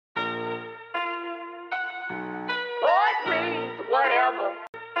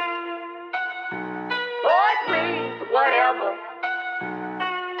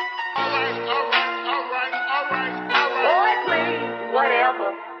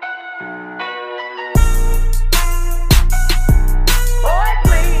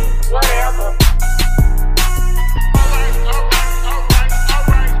whatever.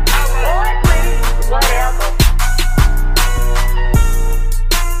 Whatever.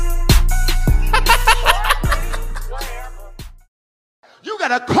 You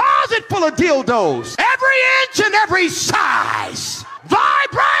got a closet full of dildos, every inch and every size.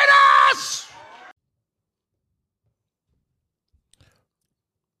 Vibrators!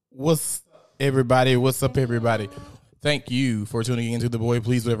 What's up, everybody? Thank you for tuning into the Boy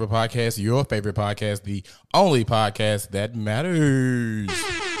Please Whatever podcast, your favorite podcast, the only podcast that matters.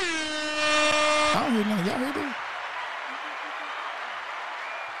 I don't hear nothing. Y'all hear that?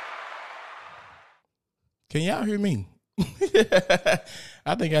 Can y'all hear me?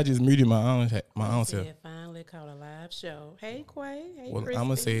 I think I just muted my own self. Finally caught a live show. Hey, Quay. Hey, Well, Christy. I'm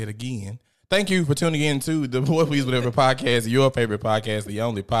going to say it again. Thank you for tuning in to the Boy Please Whatever podcast, your favorite podcast, the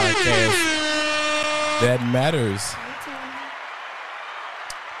only podcast that matters.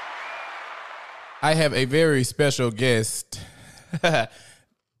 I have a very special guest. I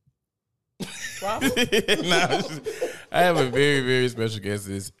have a very, very special guest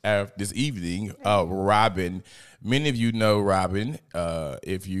this evening, Robyn. Many of you know Robyn.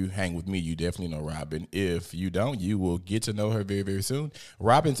 If you hang with me, you definitely know Robyn. If you don't, you will get to know her very, very soon.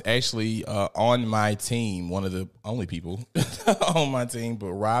 Robyn's actually on my team, one of the only people on my team.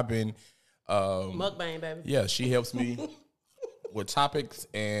 But Robyn, mukbang, baby. yeah, she helps me with topics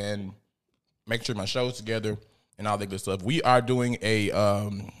and make sure my show's together and all that good stuff. We are doing a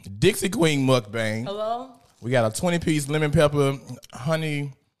Dixie Queen mukbang. Hello? We got a 20-piece lemon pepper,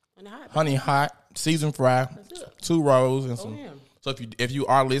 honey hot, seasoned fry, 2 rolls, and some. Yeah. So if you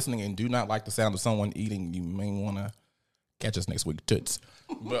are listening and do not like the sound of someone eating, you may want to catch us next week, toots.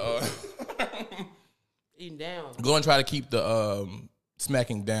 But Eating down. go and try to keep the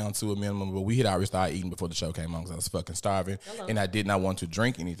smacking down to a minimum. But we had already started eating before the show came on because I was fucking starving. And I did not want to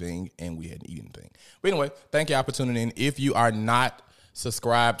drink anything, and we hadn't eaten anything. But anyway, thank y'all for tuning in. If you are not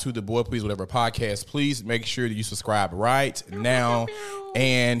subscribed to the Boy Please Whatever podcast, please make sure that you subscribe right now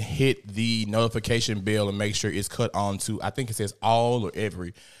and hit the notification bell and make sure it's cut on to, I think it says all or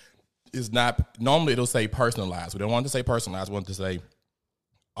every. It's not, normally it'll say personalized. We don't want to say personalized. We want to say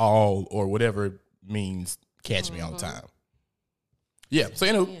all or whatever means catch me on time. Yeah. So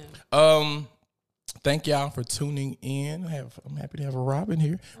anyway, thank y'all for tuning in. I'm happy to have Robyn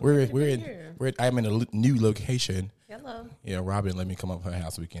here. I'm in a new location. Hello. Yeah, Robyn, let me come up to her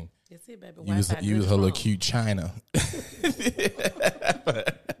house. We can That's it, baby. use her little cute china.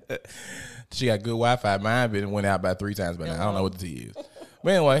 She got good Wi-Fi. Mine went out about 3 times by now. I don't know what the tea is.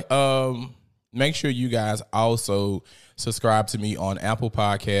 But anyway, make sure you guys also subscribe to me on Apple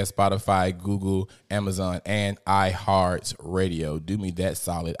Podcasts, Spotify, Google, Amazon, and iHeartRadio. Do me that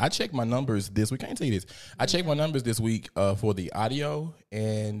solid. I checked my numbers this week. I can't tell you this. I checked my numbers this week for the audio,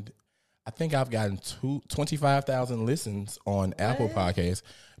 and I think I've gotten 25,000 listens on Apple Podcasts,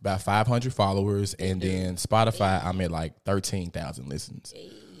 about 500 followers, and then Spotify, I'm at like 13,000 listens.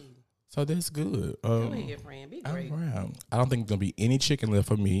 So that's good. Go ahead, friend. Be great. Around. I don't think there'll be any chicken left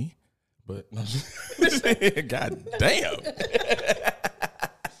for me, but God damn.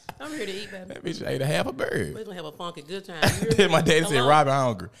 I'm here to eat, baby. That bitch ate a half a bird. We're going to have a funky good time. My daddy said, Robyn, I'm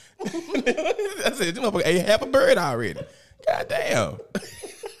hungry. I said, you motherfucker ate half a bird already. God damn.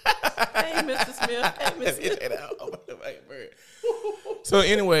 Hey, Mr. Smith. Hey, Mr. Smith. So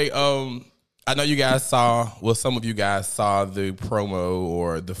anyway, I know you guys some of you guys saw the promo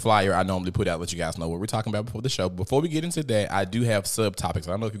or the flyer I normally put out, let you guys know what we're talking about before the show. Before we get into that, I do have subtopics.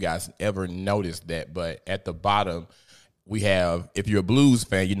 I don't know if you guys ever noticed that, but at the bottom, we have, if you're a blues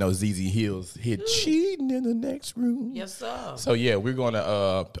fan, you know ZZ Hills hit Cheating in the Next Room. Yes, sir. So yeah, I'm going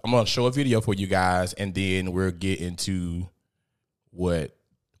to show a video for you guys, and then we'll get into what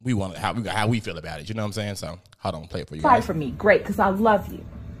we want, how we feel about it. You know what I'm saying? So hold on, play it for you guys. Fight for me, great, because I love you.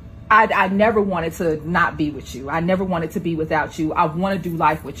 I never wanted to not be with you. I never wanted to be without you. I want to do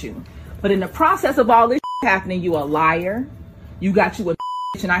life with you. But in the process of all this happening, you a liar. You got you a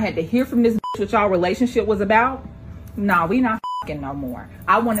and I had to hear from this what y'all relationship was about. Nah, we not no more.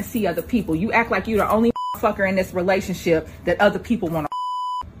 I want to see other people. You act like you're the only fucker in this relationship that other people want to.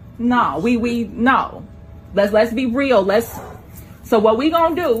 No, no. Let's be real. So what we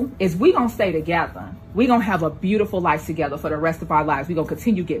gonna do is we gonna stay together. We gonna have a beautiful life together for the rest of our lives. We gonna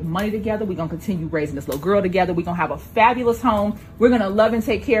continue getting money together. We gonna continue raising this little girl together. We gonna have a fabulous home. We're gonna love and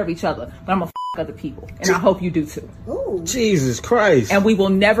take care of each other. But I'm gonna other people, and I hope you do too. Ooh. Jesus Christ. And we will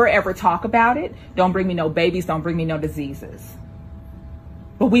never ever talk about it. Don't bring me no babies. Don't bring me no diseases.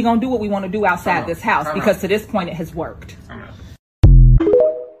 But we gonna do what we want to do outside this house because to this point it has worked.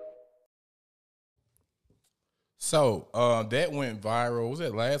 So that went viral. Was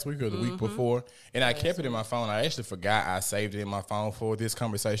it last week or the week before? And I kept it in my phone. I actually forgot I saved it in my phone for this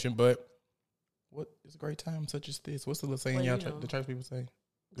conversation. But what is a great time such as this? What's the little saying the church people say?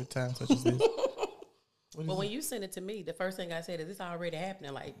 Good time such as this. Well, when you sent it to me, the first thing I said is it's already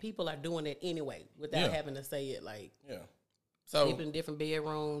happening. Like, people are doing it anyway without having to say it. Like, So sleeping in different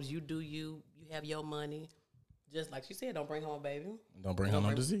bedrooms. You do you. You have your money. Just like she said, don't bring home a baby. Don't bring home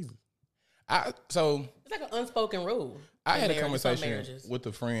no diseases. It's like an unspoken rule. I had a conversation with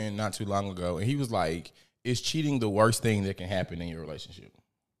a friend not too long ago, and he was like, is cheating the worst thing that can happen in your relationship?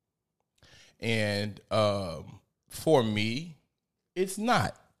 And for me, it's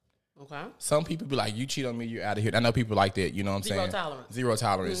not. Okay. Some people be like, you cheat on me, you're out of here. I know people like that, you know what I'm saying? Zero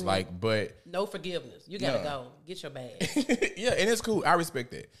tolerance. Mm-hmm. Like, but no forgiveness. You gotta go. Get your bag. Yeah, and it's cool. I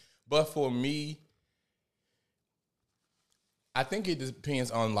respect that. But for me, I think it depends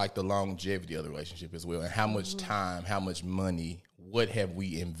on like the longevity of the relationship as well, and how much time, how much money, what have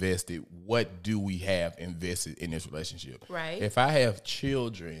we invested, what do we have invested in this relationship. Right. If I have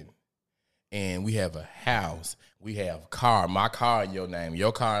children and we have a house, we have my car in your name,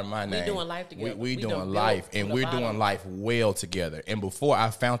 your car in my name. We doing life together. We doing life, and we're doing life well together. And before I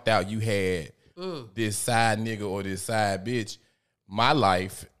found out you had this side nigga or this side bitch, my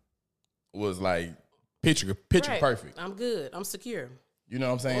life was like picture perfect. I'm good. I'm secure. You know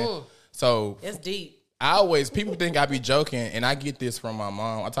what I'm saying? So it's deep. People think I be joking, and I get this from my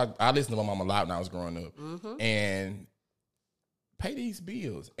mom. I listened to my mom a lot when I was growing up. And pay these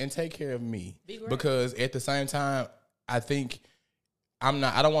bills and take care of me. Because at the same time, I think I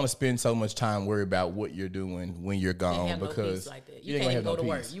don't want to spend so much time worried about what you're doing when you're gone, because like that. You can't even go to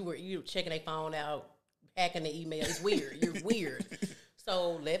work. You checking their phone out, hacking the email. It's weird. You're weird.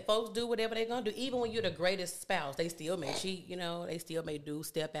 So let folks do whatever they're gonna do. Even when you're the greatest spouse, they still may cheat. You know, they still may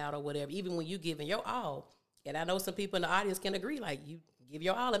step out or whatever. Even when you giving your all, and I know some people in the audience can agree. Like, you give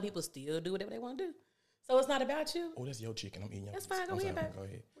your all, and people still do whatever they want to do. So it's not about you. Oh, that's your chicken. I'm eating your. That's fine. Go ahead, baby. Go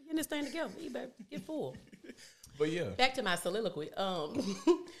ahead. We're in this thing together. Eat, baby. Get full. But yeah. Back to my soliloquy.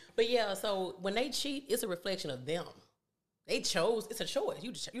 But yeah. So when they cheat, it's a reflection of them. They chose. It's a choice.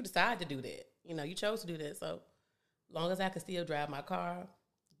 You decide to do that. You know, you chose to do that. So long as I can still drive my car,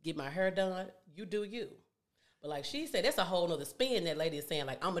 get my hair done, you do you. But like she said, that's a whole nother spin that lady is saying,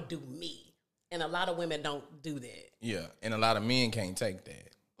 like, I'm going to do me. And a lot of women don't do that. Yeah, and a lot of men can't take that.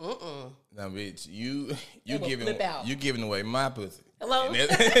 Now, bitch, you giving away my pussy. Hello?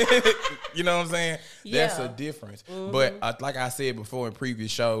 You know what I'm saying? Yeah. That's a difference. But like I said before in previous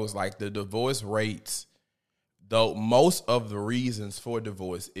shows, like the divorce rates, though most of the reasons for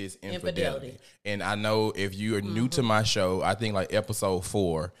divorce is infidelity. And I know if you are new to my show, I think like episode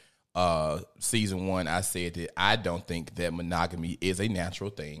 4, season 1, I said that I don't think that monogamy is a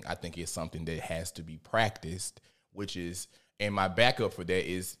natural thing. I think it's something that has to be practiced, which is, and my backup for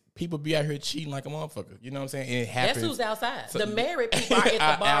that is people be out here cheating like a motherfucker. You know what I'm saying? And it happens. That's who's outside. So, the married people are at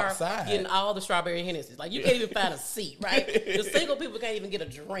the bar outside, getting all the strawberry Hennessy's. Like, you can't even find a seat, right? The single people can't even get a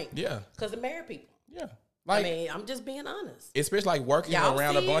drink. Yeah. Because the married people. Yeah. Like, I mean, I'm just being honest. Especially like working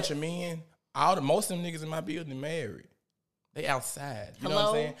around a bunch of men. Most of them niggas in my building married. They outside. You know what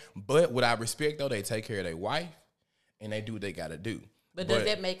I'm saying? But what I respect though, they take care of their wife and they do what they gotta do. But does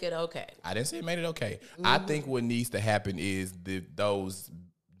that make it okay? I didn't say it made it okay. I think what needs to happen is those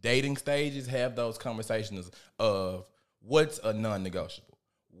dating stages have those conversations of what's a non-negotiable.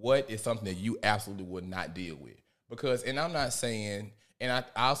 What is something that you absolutely would not deal with? Because, and I'm not saying, and I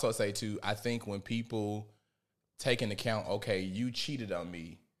also say too, I think when people take into account, okay, you cheated on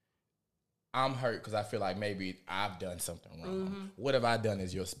me, I'm hurt because I feel like maybe I've done something wrong. What have I done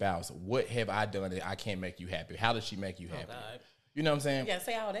as your spouse? What have I done that I can't make you happy? How does she make you happy? God. You know what I'm saying? You gotta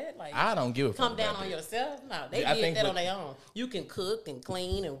say all that. Like, I don't give a fuck. Come down on yourself. No, they did that on their own. You can cook and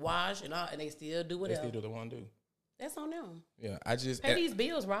clean and wash and all, and they still do whatever. They still do what they want to do. That's on them. Yeah, I just pay these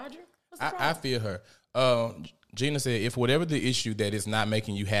bills, Roger. What's the problem? I feel her. Gina said, if whatever the issue that is not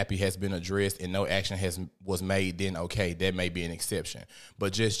making you happy has been addressed and no action was made, then okay, that may be an exception.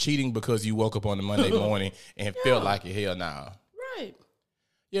 But just cheating because you woke up on the Monday morning and felt like it, hell nah. Right.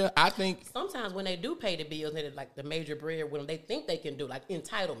 Yeah, I think sometimes when they do pay the bills, they're like the major breadwinner, they think they can do like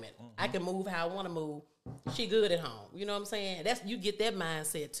entitlement. I can move how I want to move. She good at home. You know what I'm saying? You get that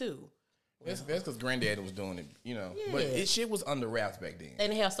mindset too. That's because granddad was doing it, you know. Yeah. But shit was under wraps back then. They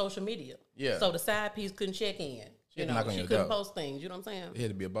didn't have social media. Yeah. So the side piece couldn't check in. She couldn't post things. You know what I'm saying? It had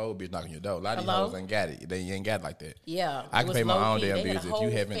to be a bold bitch knocking your door. A lot of these hoes ain't got it. They ain't got it like that. Yeah. I can pay my own damn bills if you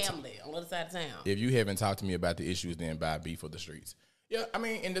haven't. Family on the other side of town. If you haven't talked to me about the issues, then buy beef for the streets. Yeah, I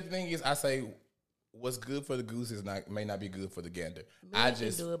mean, and the thing is, I say, what's good for the goose may not be good for the gander. Men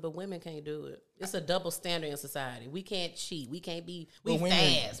can do it, but women can't do it. It's a double standard in society. We can't cheat. We can't be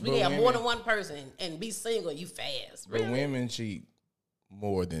fast. We can have more than one person and be single. You fast. But women cheat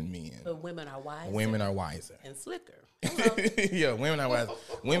more than men. But women are wiser. Women are wiser and slicker. Yeah, women are wiser.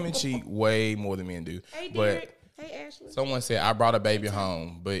 Women cheat way more than men do. Hey, Derek. Hey, Ashley. Someone said I brought a baby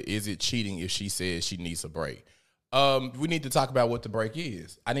home, but is it cheating if she says she needs a break? We need to talk about what the break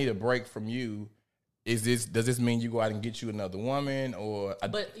is. I need a break from you. Does this mean you go out and get you another woman or?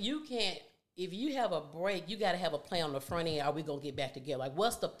 But you can't. If you have a break, you got to have a plan on the front end. Are we gonna get back together? Like,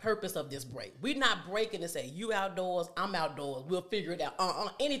 what's the purpose of this break? We're not breaking to say you outdoors, I'm outdoors. We'll figure it out.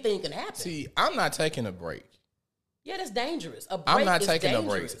 Anything can happen. See, I'm not taking a break. Yeah, that's dangerous. I'm not taking a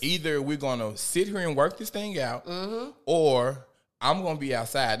break. Either we're gonna sit here and work this thing out, or I'm gonna be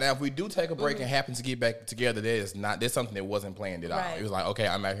outside. Now, if we do take a break and happen to get back together, there's something that wasn't planned at all. It was like, okay,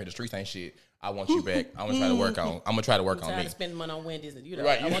 I'm out here. The streets ain't shit. I want you back. I'm gonna try to work on. I'm gonna try to work on me. To spend money on Wendy's, right?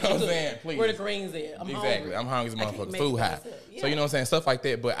 You know what I'm saying? Please. Where the greens at? I'm hungry. I'm hungry as a motherfucker. Food high. So you know what I'm saying? Stuff like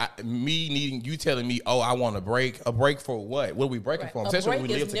that. But me needing you telling me, oh, I want a break. A break for what? What are we breaking for? Essentially, we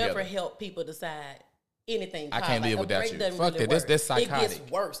live together. Never help people decide anything. I can't live without you. Fuck that. That's psychotic. It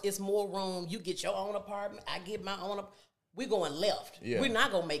gets worse. It's more room. You get your own apartment. I get my own. We're going left. Yeah. We're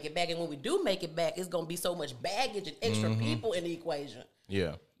not gonna make it back. And when we do make it back, it's gonna be so much baggage and extra people in the equation.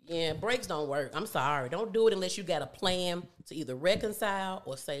 Yeah. Yeah, breaks don't work. I'm sorry. Don't do it unless you got a plan to either reconcile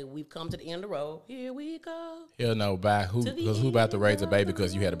or say we've come to the end of the road. Here we go. Hell no, bye. Who about to raise a baby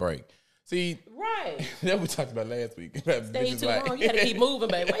because you had a break? See, right. That we talked about last week. Stay too long. You got to keep moving,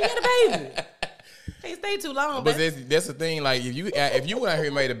 baby. Why you had a baby? Can't stay too long, but that's the thing. Like if you went out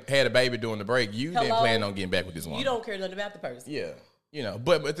here had a baby during the break, you didn't plan on getting back with this one. You don't care nothing about the person. Yeah, you know.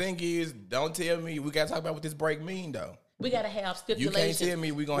 But the thing is, don't tell me we got to talk about what this break mean though. We got to have stipulations. You can't tell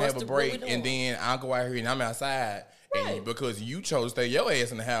me we're going to have a break and then I'll go out here and I'm outside. Right. And because you chose to stay your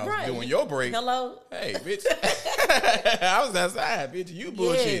ass in the house doing your break. Hello? Hey, bitch. I was outside, bitch. You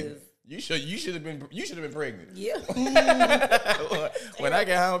bullshit. Yes. You should have been pregnant. Yeah. When I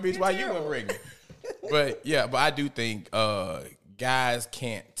got home, bitch, why you weren't pregnant? But I do think guys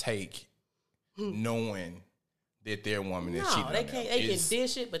can't take knowing that their woman is cheating. They can't. They can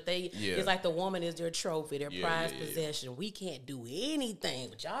dish it, but it's like the woman is their trophy, their prized possession. We can't do anything,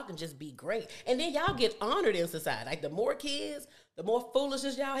 but y'all can just be great, and then y'all get honored in society. Like the more kids, the more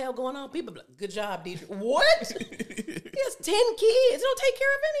foolishness y'all have going on. People be like, "Good job, Deidre." What? It's 10 kids. You don't take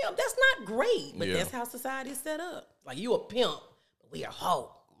care of any of them. That's not great, but that's how society is set up. Like you a pimp, but we a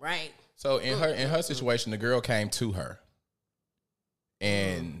hoe, right? So in her situation, the girl came to her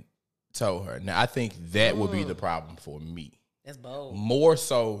and told her. Now I think that would be the problem for me. That's bold. More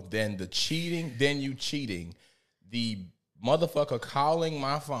so than the cheating, you cheating. The motherfucker calling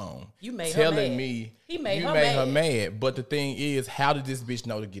my phone, telling me you made her mad. But the thing is, how did this bitch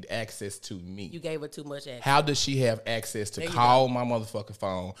know to get access to me? You gave her too much access. How does she have access to call my motherfucking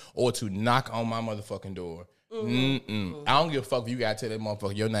phone or to knock on my motherfucking door? I don't give a fuck if you gotta tell that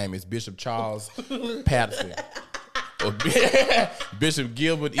motherfucker your name is Bishop Charles Patterson or Bishop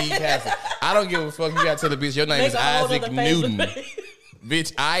Gilbert E. Patterson. I don't give a fuck if you gotta tell the bitch your name is Isaac Newton.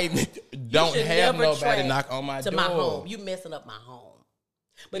 Bitch, I don't have nobody knock on my door. My home. You messing up my home.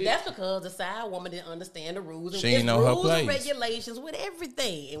 But that's because the side woman didn't understand the rules. She ain't know her place. And regulations with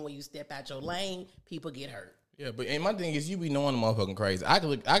everything. And when you step out your lane, people get hurt. Yeah, but and my thing is, you be knowing the motherfucking crazy. I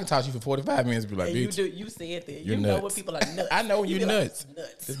can talk to you for 45 minutes and be like, bitch. You said that. You know when people are nuts. I know when you're nuts.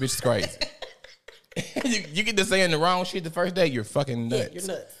 This bitch is crazy. you get to saying the wrong shit the first day, you're fucking nuts. Yeah, you're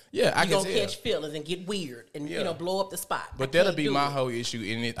nuts. Yeah, I can tell. You're going to catch feelings and get weird and, blow up the spot. But that'll be my whole issue.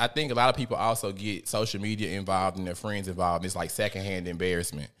 And I think a lot of people also get social media involved and their friends involved. It's like secondhand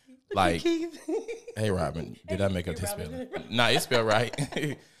embarrassment. Like, hey, Robyn, did I make up this spelling? Nah, it's spelled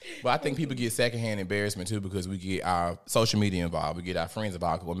right. But I think people get secondhand embarrassment too because we get our social media involved. We get our friends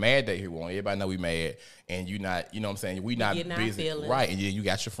involved. We're mad that here. Everybody know we mad. And you not, you know what I'm saying? We not busy. Right. And then you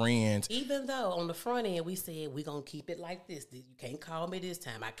got your friends. Even though on the front end we said we're going to keep it like this. You can't call me this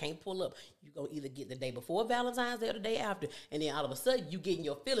time. I can't pull up. You're going to either get the day before Valentine's Day or the day after. And then all of a sudden you get in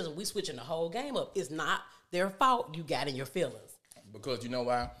your feelings and we switching the whole game up. It's not their fault you got in your feelings. Because you know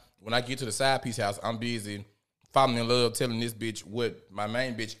why? When I get to the side piece house, I'm busy falling in love, telling this bitch what my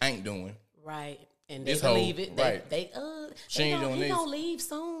main bitch ain't doing. Right. And they believe it. He gonna leave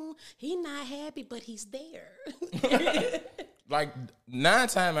soon. He not happy, but he's there. Like 9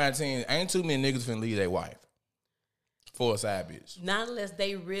 times out of 10, ain't too many niggas finna leave their wife for a side bitch. Not unless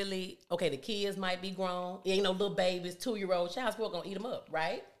they really, the kids might be grown. Ain't no little babies, 2-year-old child support gonna eat them up,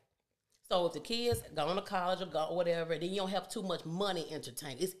 right? So if the kids gone to college or go whatever, then you don't have too much money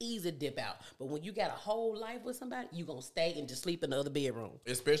entertaining. It's easy to dip out. But when you got a whole life with somebody, you gonna stay and just sleep in the other bedroom.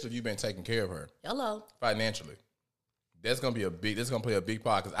 Especially if you've been taking care of her. Hello. Financially. That's gonna play a big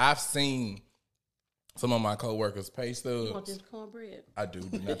part. Because I've seen some of my coworkers pay stubs. You want this cornbread? I do.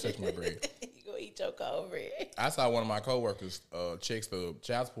 Do not touch my bread. You gonna eat your cornbread. I saw one of my coworkers check stub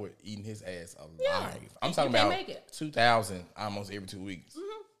child support eating his ass alive. Yeah. I'm talking You can't about make it. 2,000 almost every 2 weeks. Mm-hmm.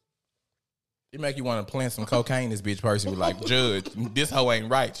 It make you want to plant some cocaine. This bitch person was like, Judge, this hoe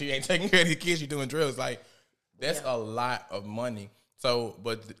ain't right. She ain't taking care of these kids. She doing drugs. Like, that's a lot of money. So,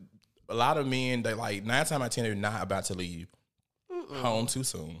 but a lot of men, they like 9 times out of 10, they're not about to leave home too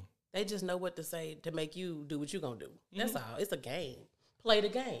soon. They just know what to say to make you do what you gonna do. That's all. It's a game. Play the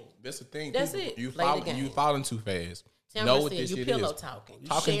game. That's the thing. That's people, it. You Play the game. You falling too fast. Tell know me what this you shit pillow is. talking. You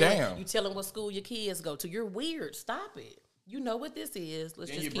Talking sharing, down. You telling what school your kids go to. You're weird. Stop it. You know what this is.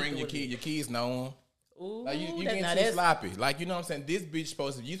 Let's Then just you keep bring it your with kid. it. Your kids know them. Ooh, Like you that's- getting now too that's sloppy. Like, you know what I'm saying? This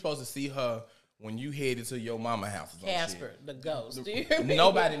bitch you supposed to see her when you head into your mama house. Or some Casper, shit. the ghost. Do you hear me?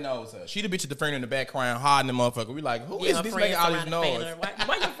 Nobody knows her. She the bitch at the friend in the back crying, hiding the motherfucker. We like, who Yeah, is her this friends making all this surrounded the noise? fan.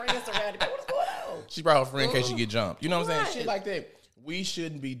 Why your friends surrounded? What's going on? She brought her friend in case she get jumped. You know what I'm saying? Right. Shit like that. We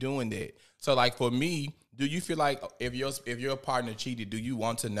shouldn't be doing that. So like for me, do you feel like if your partner cheated, do you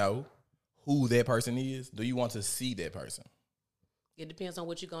want to know who that person is? Do you want to see that person? It depends on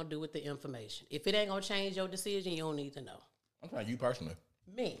what you're gonna do with the information. If it ain't gonna change your decision, you don't need to know. I'm talking about you personally.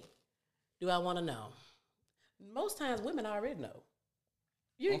 Me, do I want to know? Most times, women already know.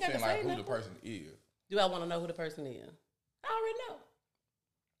 You ain't I'm got to saying say like who nothing. the person is. Do I want to know who the person is? I already know.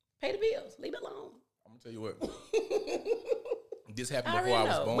 Pay the bills. Leave it alone. I'm gonna tell you what. This happened I before already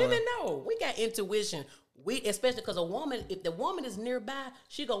I was know. born. Women know. We got intuition. Especially because a woman, if the woman is nearby,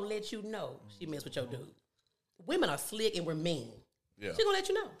 she gonna let you know she messed with your dude. Women are slick and we're mean. Yeah. She gonna let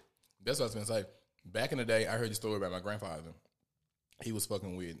you know. That's what I was gonna say. Back in the day, I heard the story about my grandfather. He was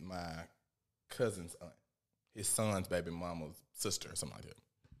fucking with my cousin's aunt, his son's baby mama's sister, or something like that.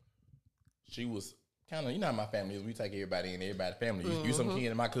 She was kind of, you know how my family is. We take everybody in, everybody's family. You some kid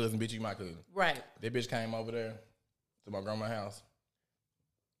and my cousin, bitch, you my cousin. Right. That bitch came over there to my grandma's house.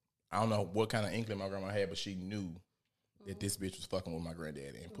 I don't know what kind of inkling my grandma had, but she knew that this bitch was fucking with my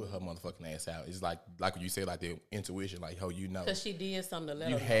granddaddy and put her motherfucking ass out. It's like what you said, like the intuition, like, oh, you know. Because she did something to let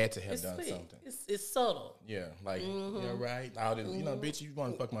You her know. had to have It's done slick. something. It's subtle. Yeah, like, yeah, right. All this, you know, bitch, you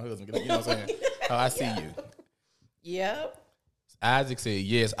want to fuck my husband. You know what I'm saying? Oh, I see you. Yep. Isaac said,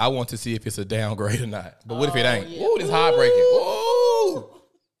 yes, I want to see if it's a downgrade or not. But what if it ain't? yeah. Ooh, this heartbreaking. Ooh.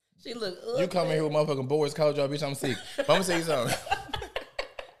 She look You come in here with motherfucking Boris Kojo, bitch, I'm sick. But I'm going to say something.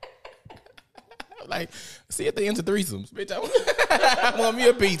 Like, see at the end of threesomes. Bitch, I want me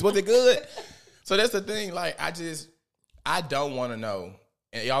a piece. Was it good? So that's the thing. Like, I don't want to know.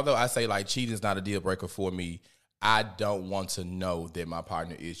 And although I say, like, cheating is not a deal breaker for me, I don't want to know that my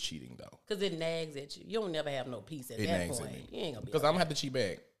partner is cheating, though. Because it nags at you. You don't never have no peace at It that nags point. at me. You ain't going to be Because I'm going to have to cheat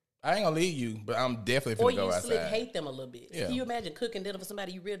back. I ain't going to leave you, but I'm definitely Or finna go you outside. slick hate them a little bit. Yeah. Can you imagine cooking dinner for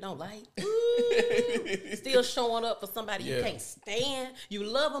somebody you really don't like? Ooh, still showing up for somebody you Yeah. can't stand. You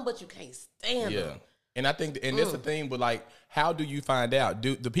love them, but you can't stand Yeah. them. And I think, and that's the thing, but like, how do you find out?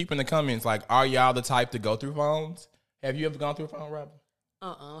 Do the people in the comments, like, are y'all the type to go through phones? Have you ever gone through a phone, Robyn?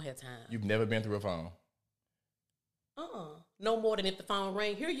 I don't have time. You've never been through a phone. No more than if the phone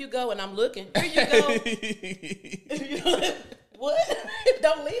ring. Here you go, and I'm looking. Here you go. What?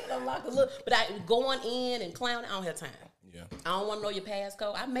 Don't leave it unlocked. Look, but going in and clowning, I don't have time. Yeah. I don't want to know your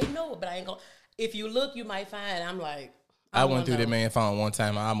passcode. I may know it, but I ain't gonna. If you look, you might find. I'm like, I don't went through wanna that know. man's phone one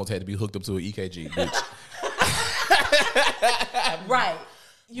time. I almost had to be hooked up to an EKG, bitch. Right.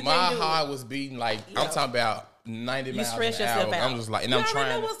 You My can't do heart it. was beating like, I'm talking about 90 You miles stress an hour. yourself out. I'm just like, and you I'm already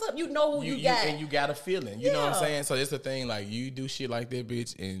trying. know what's up. You know who you got. And you got a feeling. You know what I'm Yeah. saying? So it's the thing, like, you do shit like that,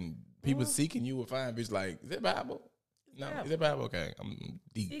 bitch, and people seeking you will find, bitch, like, is that Bible? No, Bible. is that Bible? Okay, I'm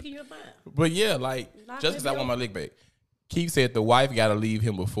deep. Thinking you're fine. But yeah, like, Not just because I maybe want my lick back. Keith said the wife got to leave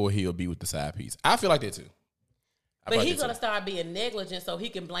him before he'll be with the side piece. I feel like that too. But he's gonna start being negligent, so he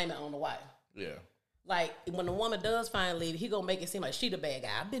can blame it on the wife. Yeah. Like when the woman does finally leave, he gonna make it seem like she the bad guy.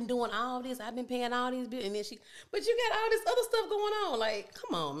 I've been doing all this. I've been paying all these bills, and then but you got all this other stuff going on. Like,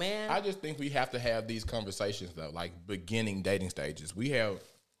 come on, man. I just think we have to have these conversations though, like beginning dating stages. We have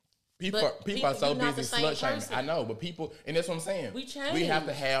people are so you're not busy the same slut shaming. person. I know, but people, and that's what I'm saying. We change. We have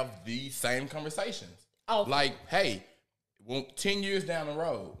to have these same conversations. Oh. Like, hey, 10 years down the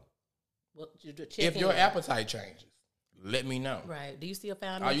road, Well, if your appetite changes, let me know. right? Do you still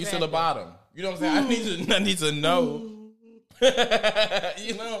find? Are you still a bottom? You know what I'm saying? I need to know.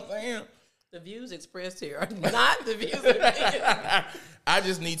 You know what I'm saying? The views expressed here are not the views of the I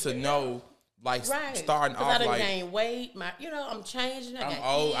just need to know, like, starting off, I done like, gained weight. I'm changing. I'm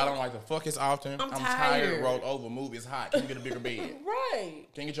old. I don't like to fuck as often. I'm tired. Rolled over. Move. It's hot. Can you get a bigger bed? Right.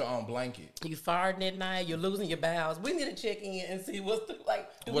 Can you get your own blanket? You farting at night. You're losing your bowels. We need to check in and see what's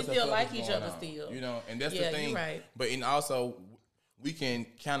do we still like each other still? You know, and that's the thing. You're right. But and also, we can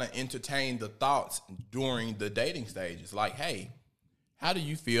kind of entertain the thoughts during the dating stages. Like, hey, how do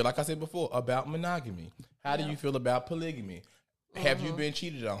you feel, like I said before, about monogamy? How do you feel about polygamy? Have you been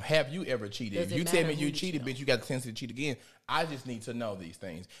cheated on? Have you ever cheated? If you tell me you cheated, bitch, you got the tendency to cheat again. I just need to know these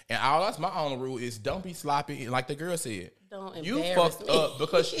things. And that's my only rule is don't be sloppy. Like the girl said, don't you embarrass fucked me. up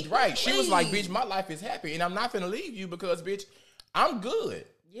because she was like, bitch, my life is happy and I'm not finna leave you because, bitch, I'm good.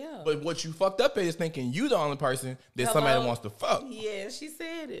 Yeah. But what you fucked up at is thinking you the only person that somebody wants to fuck. Yeah, she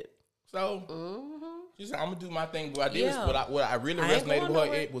said it. So she said, I'm gonna do my thing. But I did what I really resonated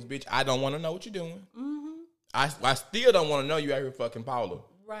with her was, bitch, I don't want to know what you're doing. I still don't want to know you out here fucking Paula.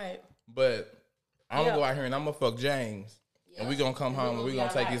 Right. But I'm gonna go out here and I'm gonna fuck James. And we gonna come home and we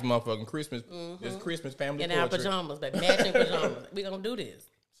gonna take this motherfucking Christmas, this Christmas family in our pajamas, baby, matching pajamas. We gonna do this.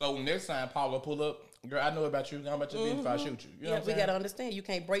 So next time Paula pull up, girl, I know about you. I'm about your business if I shoot you. You know what I'm saying? We gotta understand you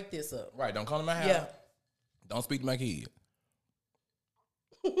can't break this up. Right, don't come to my house. Yeah. Don't speak to my kid.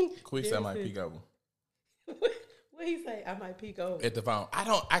 Quick say I might peek over. What he say? I might peek over. At the phone.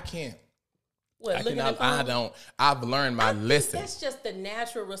 I can't. What, looking at the phone? I've learned my lesson. That's just the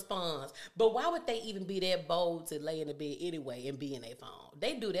natural response. But why would they even be that bold to lay in the bed anyway and be in their phone?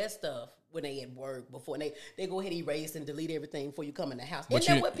 They do that stuff when they at work before they go ahead and erase and delete everything before you come in the house.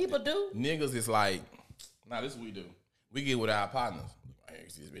 Isn't that what people do? Niggas is like, nah, this is what we do. We get with our partners. I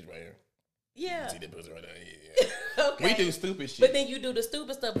see this bitch right here. Yeah. See that pussy right there. Yeah. Okay. We do stupid shit. But then you do the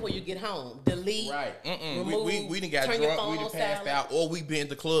stupid stuff before you get home. Delete. Right. Remove, we done got drunk. We done passed out. Or we been at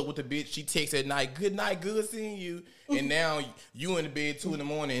the club with the bitch. She texts at night. Good night. Good seeing you. And now you in the bed 2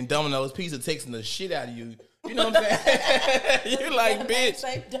 a.m. and Domino's Pizza texting the shit out of you. You know what I'm saying? You like, bitch.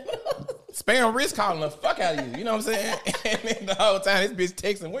 Spam wrist calling the fuck out of you. You know what I'm saying? And then the whole time this bitch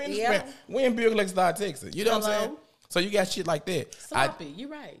texting. When Bill Glick start texting? You know what I'm saying? So you got shit like that. Sloppy, you're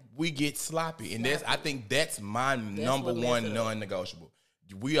right. We get sloppy. And I think that's my number one non-negotiable.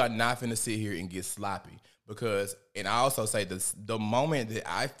 We are not finna sit here and get sloppy. Because, and I also say this, the moment that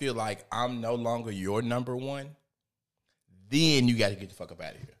I feel like I'm no longer your number one, then you got to get the fuck up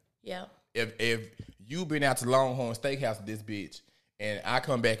out of here. Yeah. If you been out to Longhorn Steakhouse with this bitch, and I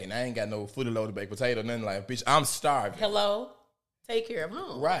come back and I ain't got no fully loaded baked potato, nothing like, bitch, I'm starving. Hello? Take care of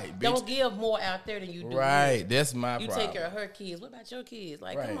home. Right, bitch. Don't give more out there than you do. Right, that's my problem. You take care of her kids. What about your kids?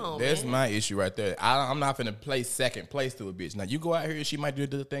 Like, come on, that's man. my issue right there. I'm not finna play second place to a bitch. Now, you go out here and she might do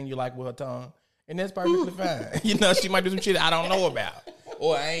the thing you like with her tongue, and that's perfectly fine. You know, she might do some shit I don't know about.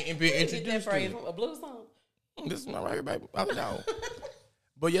 Or I ain't been introduced that phrase to. from a blues song? This is not right here, baby. I don't know.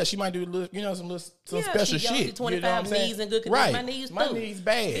 But yeah, she might do a little, you know, some special she shit. 25 you know what I'm saying? knees and good condition. Right. My My knees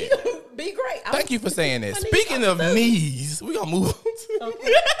bad. Be great. Thank you for saying that. Speaking of knees, we gonna move on.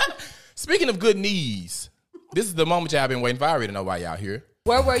 Speaking of good knees, this is the moment y'all been waiting for. I already know why y'all here.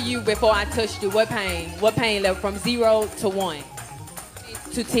 Where were you before I touched you? What pain? What pain level from 0 to 1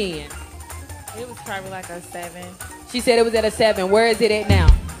 to 10? It was probably like a 7, She said it was at a 7. Where is it at now?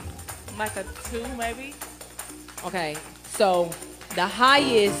 like a 2 maybe. Okay, so the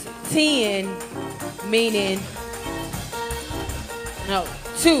highest 10 meaning no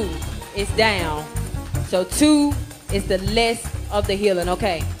 2 is down. So 2 is the less of the healing.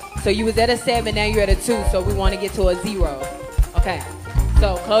 Okay, so you was at a 7, now you're at a 2. So we want to get to a 0. Okay,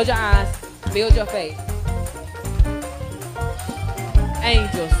 so close your eyes, build your faith.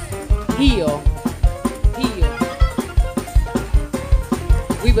 Angels, heal.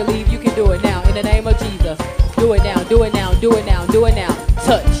 We believe you can do it now in the name of Jesus. Do it now, do it now, do it now, do it now.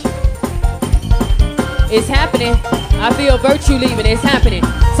 Touch. It's happening. I feel virtue leaving. It's happening.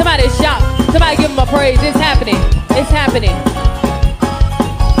 Somebody shout. Somebody give them a praise. It's happening. It's happening.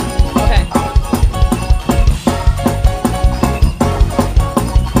 Okay.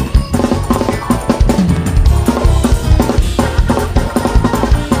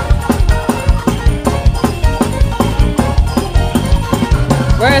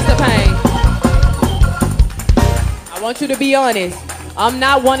 Where's the pain? I want you to be honest. I'm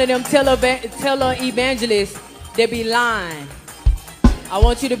not one of them tele evangelists that be lying. I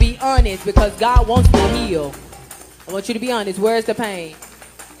want you to be honest because God wants to heal. I want you to be honest. Where's the pain?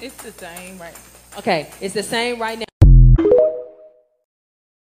 It's the same, right? Okay, it's the same right now.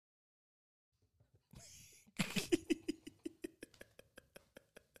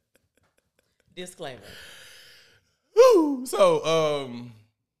 Disclaimer. So,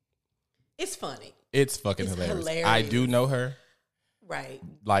 It's funny. It's fucking It's hilarious. hilarious. I do know her, Right.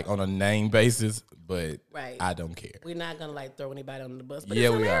 like on a name basis, but Right. I don't care. We're not gonna like throw anybody under the bus, but Yeah,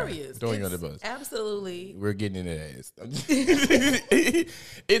 it's we are. hilarious. Throwing you It's under the bus. Absolutely. We're getting into that.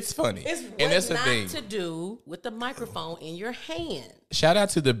 It's funny. It's and what that's the not thing. to do with the microphone in your hand. Shout out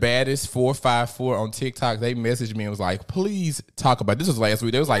to the baddest 454 on TikTok. They messaged me and was like, please talk about this. Was last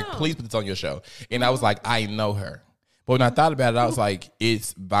week. They was like, please put this on your show. And I was like, I know her. But when I thought about it, I was like,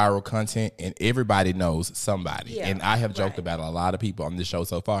 it's viral content and everybody knows somebody. Yeah, and I have joked right. about a lot of people on this show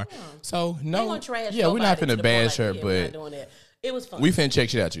so far. So Ain't no, gonna trash we're not nobody to finna the bash her, point like, we're not but doing that. It was fun. we finna check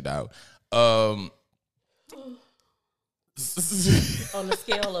shit out you, dog. On the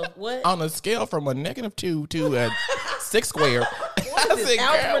scale of what? On a scale from a -2 to a 6 square. What is this,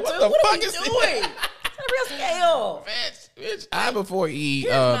 algebra two? What are you doing? It's a real scale. Bitch, I before eat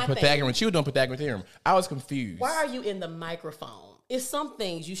my Pythagorean. She was doing Pythagorean theorem. I was confused. Why are you in the microphone? It's some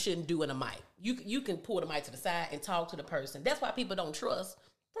things you shouldn't do in a mic. You can pull the mic to the side and talk to the person. That's why people don't trust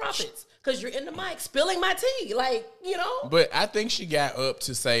prophets, because you're in the mic spilling my tea. Like, you know. But I think she got up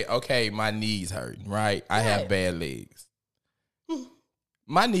to say, okay, my knees hurt, right? I have bad legs.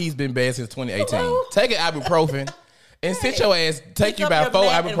 My knees been bad since 2018. Hello? Take an ibuprofen and sit your ass, take Pick you up about your 4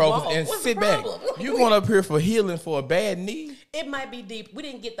 mat and walk. ibuprofens and What's the sit back. problem? You going up here for healing for a bad knee? It might be deep. We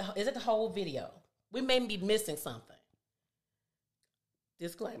didn't get the. Is it the whole video? We may be missing something.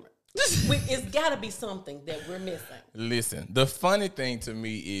 Disclaimer. It's got to be something that we're missing. Listen, the funny thing to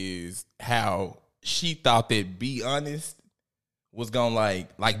me is how she thought that be honest was gonna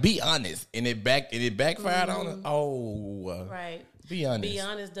like be honest, and it backfired on her. Oh, Right. Be honest. Be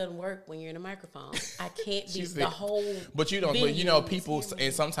honest doesn't work when you're in a microphone. I can't be She the said- whole. But you don't. But you know, people,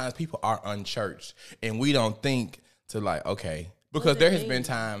 and sometimes people are unchurched, and we don't think to like, okay, because there has been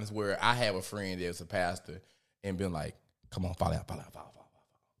times where I have a friend that's a pastor and been like, come on, fall out.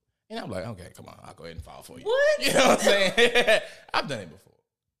 And I'm like, okay, come on, I'll go ahead and fall for you. What? You know what I'm saying? I've done it before.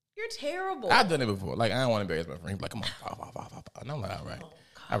 You're terrible. I've done it before. Like, I don't want to embarrass my friend. He's like, come on, fall. And I'm like, all right,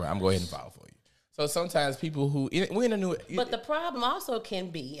 I'm going to go ahead and fall for you. So sometimes people who, we're in a new. But the problem also can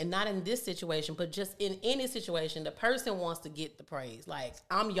be, and not in this situation, but just in any situation, the person wants to get the praise. Like,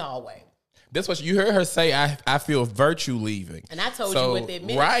 I'm Yahweh. That's what you heard her say. I feel virtue leaving. And I told you what that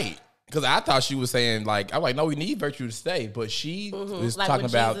meant. Right. Because I thought she was saying, like, I'm like, no, we need virtue to stay. But she was Like talking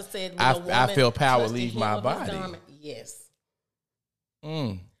when about, Jesus said, when I a woman feel power touched the leave hem my of his body. garment. Yes.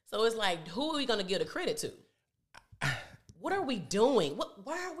 Mm. So it's like, who are we going to give the credit to? What are we doing?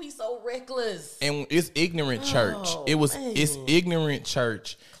 Why are we so reckless? And it's ignorant church. It's ignorant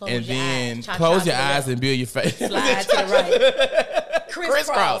church. Close and your then eyes. Cha-cha close to your the eyes left. and build your face. Slide to the right.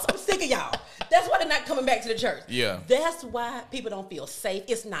 Crisscross. I'm sick of y'all. That's why they're not coming back to the church. Yeah. That's why people don't feel safe.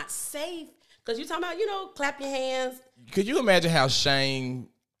 It's not safe. Because you're talking about, clap your hands. Could you imagine how shame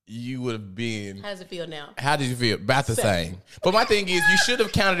you would have been? How does it feel now? How did you feel? About the same. But my thing is, you should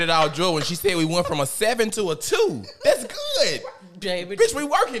have counted it all joy when she said we went from a 7 to a 2. That's good. Baby, Bitch, we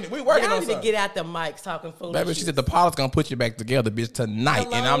working y'all on need to something. get out the mics talking foolish. Baby, she said the potter's gonna put you back together, bitch, tonight,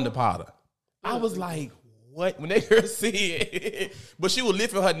 and Hello? I'm the potter. I was like, what? When they girl see it. But she was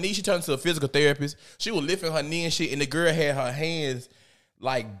lifting her knee. She turned into a physical therapist. She was lifting her knee and shit, and the girl had her hands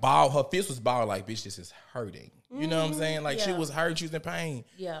like ball. Her fist was ball like, bitch, this is hurting. You know what I'm saying? Like, she Yeah. was hurt. She was in pain.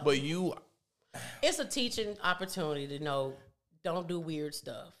 Yeah. But you... It's a teaching opportunity to know, don't do weird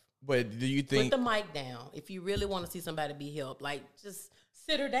stuff. But do you think... Put the mic down. If you really want to see somebody be helped, like, just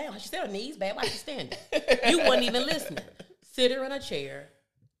sit her down. She said her knees bad. Why she standing? You wasn't even listening. Sit her in a chair,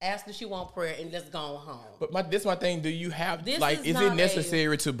 ask if she want prayer, and let's go home. But this my thing. Do you have This like? is Is it not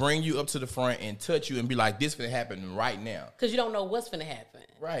necessary to bring you up to the front and touch you and be like, "This finna happen right now"? Because you don't know what's going to happen.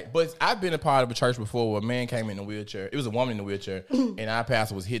 Right. But I've been a part of a church before where a man came in a wheelchair. It was a woman in a wheelchair, and our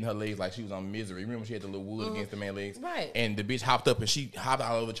pastor was hitting her legs like she was on misery. Remember, she had the little wood against the man's legs, Right. And the bitch hopped up and she hopped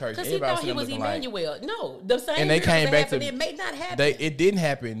all over church. Because he Everybody thought he sitting was looking like- Emmanuel. No, the same And they miracles came that back happened, to. it may not happen. It didn't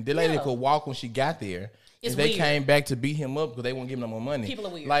happen. The lady Yeah. could walk when she got there. It's and they weird. came back to beat him up because they won't give him no more money. People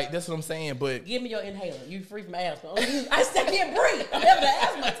are weird. Like, that's what I'm saying. But Give me your inhaler. You free from asthma. I still can't breathe. I'm having an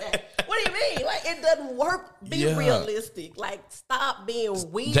asthma attack. What do you mean? Like, it doesn't work. Be Yeah. realistic. Like, stop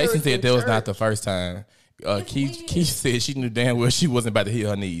being weird. Jason said in that was not church. the first time. It's Keith weird. said she knew damn well she wasn't about to hit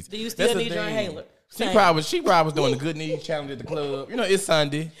her knees. Do you still That's the need your thing. inhaler? She Same. probably was doing the good knees challenge at the club. You know, it's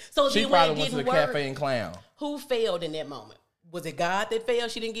Sunday. So she then when it probably went to the didn't work- cafe and clown. Who failed in that moment? Was it God that failed?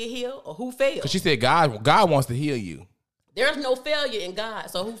 She didn't get healed? Or who failed? Because she said God wants to heal you. There's no failure in God.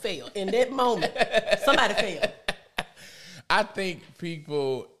 So who failed? In that moment, somebody failed. I think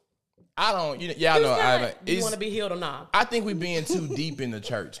people, I don't, y'all Who's know, God? You it's, want to be healed or not? I think we're being too deep in the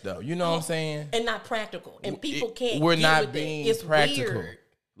church though. You know what I'm saying? And not practical. And people can't We're get not with being it. It's practical. weird.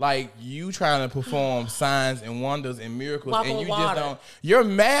 Like you trying to perform signs and wonders and miracles, Walk and on you water. just don't. Your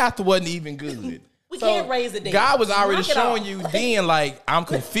math wasn't even good. We can't raise it then. God was already Knock it showing off. you then, like I'm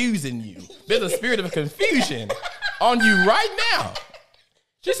confusing you. There's a spirit of confusion on you right now.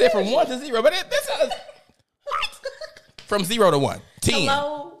 She said from 1 to 0, but that's from 0 to 1. 10.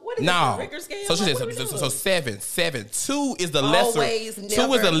 Hello? What is No. this, a Richter scale? So she Like, said what are we so doing? 7. 2 is the Always, lesser. 2 is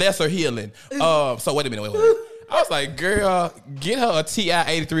never. the lesser healing. So wait a minute. I was like, girl, get her a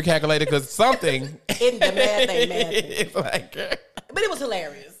TI-83 calculator because something In the math ain't math. it's like, girl, But it was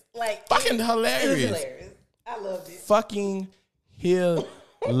hilarious. Like fucking It was hilarious. hilarious. I loved it. Fucking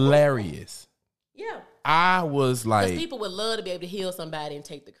hilarious. Yeah. I was Because like, people would love to be able to heal somebody and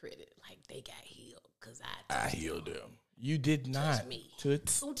take the credit. Like, they got healed because I healed them. You did not. me.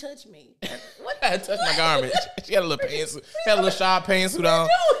 Toots. Who touched me? What? I touched my garment. She had a little pantsuit. Had a little sharp pantsuit on.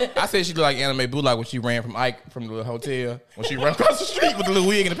 I said she looked like Anime Boo, like when she ran from Ike from the little hotel. When she ran across the street with the little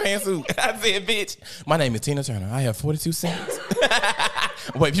wig and the pantsuit. I said, bitch, my name is Tina Turner. I have 42 cents.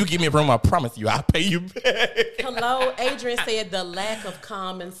 But if you give me a room, I promise you, I'll pay you back. Hello, Adrian said the lack of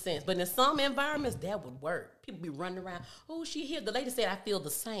common sense. But in some environments, that would work. People be running around. Oh, she here. The lady said, I feel the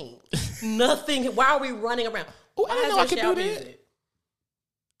same. Nothing. Why are we running around? Oh, I didn't know I could do that. Music?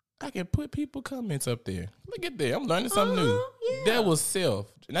 I can put people comments up there. Look at that. I'm learning something new. Yeah. That was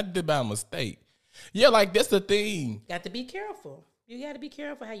self. And I did it by mistake. Yeah, like that's the thing. Got to be careful. You got to be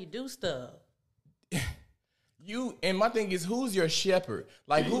careful how you do stuff. You and my thing is, who's your shepherd?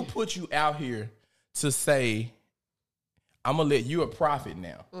 Like, who put you out here to say, I'm gonna let you a prophet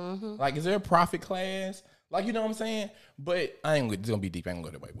now? Like, is there a prophet class? Like, you know what I'm saying? But I ain't gonna be deep. I ain't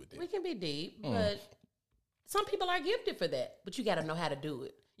gonna go that way with it. We can be deep, but some people are gifted for that. But you got to know how to do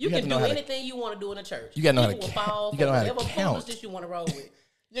it. You have can to know do how to- anything you want to do in a church. You gotta know how to People will count. fall You gotta know how to for whatever count. foolishness you want to roll with.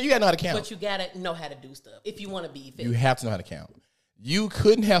 Yeah, you gotta know how to count. But you got to know how to do stuff if you want to be effective. You have to know how to count. You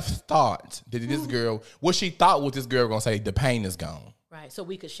couldn't have thought that this girl, what she thought was this girl gonna say, the pain is gone. Right, so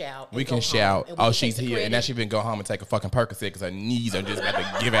we could shout. and We go can home, shout, and we oh, can she's take the here. And credit. now she been go home and take a fucking Percocet because her knees are just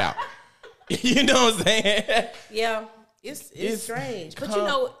about to give out. You know what I'm saying? Yeah, it's It's strange. But com- you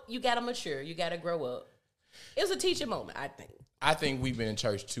know, you got to mature. You got to grow up. It was a teaching moment, I think, I think we've been in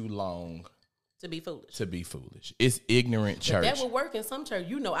church too long to be foolish. to be foolish. It's ignorant church. That would work in some church.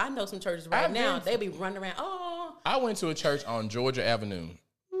 You know, I know some churches right I've now. been- They be running around. Oh, I went to a church on Georgia Avenue.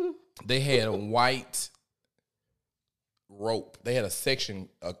 They had a white rope. They had a section,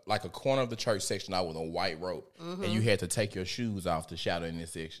 like a corner of the church section out with a white rope. And you had to take your shoes off to shout in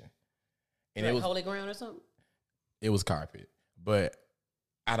this section. And like it was holy ground or something. carpet. But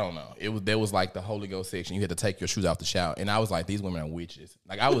I don't know. There was like the Holy Ghost section. You had to take your shoes off to shout. And I was like, these women are witches.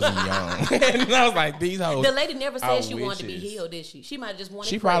 Like I was young. And I was like, these hoes. The lady never are said she wanted to be witches. healed, did she? She might have just wanted.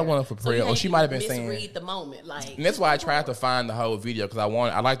 She probably prayer. wanted for So prayer, you or hate she to might have been saying- misread the moment. Like, And that's why I tried to find the whole video because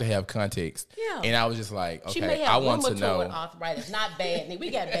I like to have context. Yeah. And I was just like, she may okay, have I want to rheumatoid know. arthritis, not bad knee.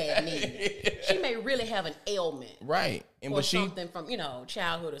 We got bad knees. She may really have an ailment. Right. And Or but she something from,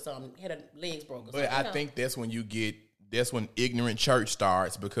 childhood or something. Had her legs broken. or but something, I think that's when ignorant church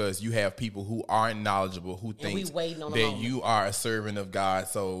starts because you have people who aren't knknowledgeable who And we think waiting on the that moment. you are a servant of God.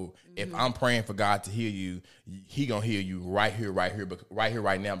 So if I'm praying for God to heal you, he gonna heal you right here,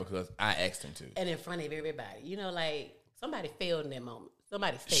 right now because I asked him to. And in front of everybody. Like somebody failed in that moment.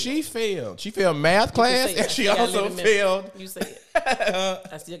 Somebody failed. She failed. She failed math class You say it. and she I gotta also live in Memphis. failed. You say it.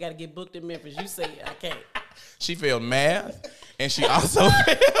 I still got to get booked in Memphis. You say it. I can't. She failed math and she also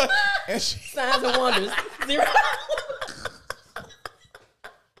failed. And she Signs and wonders. 0.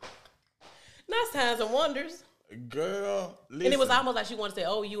 Not signs and wonders. girl, listen. And it was almost like she wanted to say,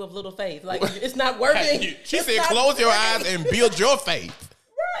 "Oh, you of little faith." Like it's not working. She It's said, not "Close your working. eyes and build your faith."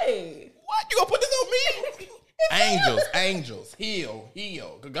 Right. What? You gonna put this on me? angels, heal.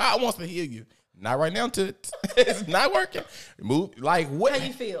 'Cause God wants to heal you. Not right now, Toots. It's not working. Move. Like what? How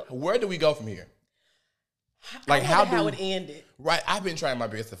you feel? Where do we go from here? I Like wonder how it ended. Right. I've been trying my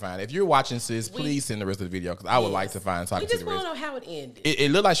best to find it. If you're watching, sis, please send the rest of the video because I would like to find so I We can see just the want to rest. know how it ended.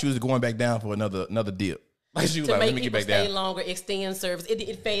 It looked like she was going back down for another dip. Like she was to like, make "Let me get people back stay down." longer, extend service.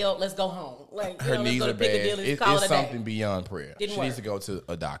 It failed. Let's go home. Like Her let's knees go to are bad. Piccadilly, call It's it a day. something beyond prayer. Didn't She work. needs to go to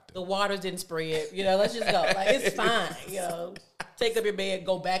a doctor. The waters didn't spread. Let's just go. Like it's fine. Take up your bed,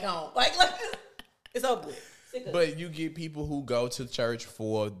 go back home. Like it's over with. Sick of it. But you get people who go to church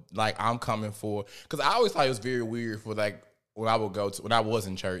for like I'm coming for because I always thought it was very weird for like when I was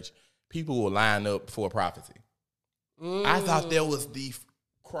in church, people would line up for a prophecy. I thought that was the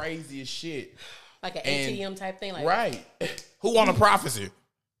craziest shit. Like an And- ATM type thing. Like Right? Who want a prophecy?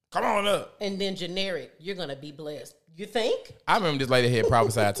 Come on up. And then generic, you're gonna be blessed. You think? I remember this lady had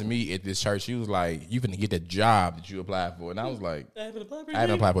prophesied to me at this church. She was like, "You finna get that job that you applied for," and I was like, "I haven't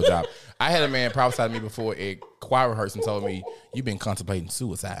applied for a job." I had a man prophesy to me before at choir rehearsal and told me, "You've been contemplating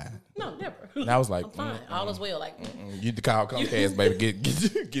suicide." No, never. And I was like, I'm fine. All is well. Like, "You need to call Comcast, baby.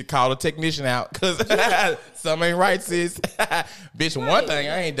 Get call a technician out because something ain't right, sis." Bitch, one thing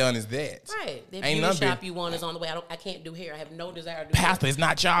I ain't done is that. Right. That Ain't beauty shop you want is on the way. I can't do hair. I have no desire to do Pastor, it's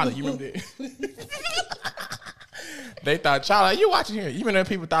not Charlie. You remember that? They thought, Charlie, you watching here? You remember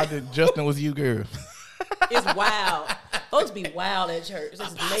people thought that Justin was you, girl? It's wild. Folks be wild at church.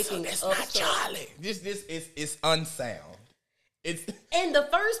 Just making That's up not stuff. Charlie. This is unsound. It's And the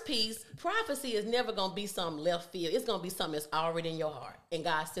first piece, prophecy is never going to be some left field. It's going to be something that's already in your heart. And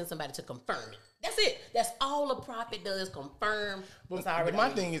God sends somebody to confirm it. That's it. That's all a prophet does, confirm what's already. My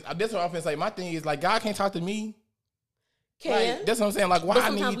thing is, that's what I'm finna say. My thing is, like, God can't talk to me. Can. Like, that's what I'm saying. Like, why But I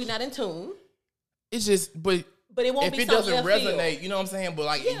sometimes need? we're not in tune. It's just, but it won't if be it something doesn't left resonate, field. you know what I'm saying? But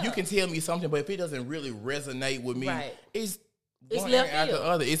like, Yeah. you can tell me something, but if it doesn't really resonate with me, Right. it's It's one left thing after field. the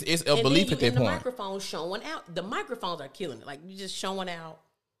other. It's a And belief then at you that in the point. microphone showing out. The microphones are killing it. Like, you just showing out.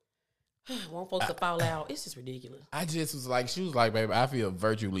 Want folks to fall out. It's just ridiculous. I just was like, she was like, baby, I feel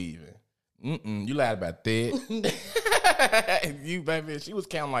virtue leaving. You lied about that. You, baby, she was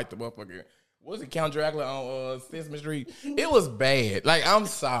counting like the motherfucker. What was it, Count Dracula on Sesame Street? It was bad. Like, I'm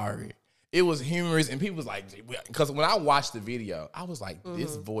sorry. It was humorous, and people was like, because when I watched the video, I was like,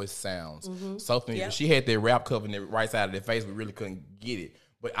 this voice sounds so familiar. Yep. She had that rap cover in the right side of their face, but really couldn't get it.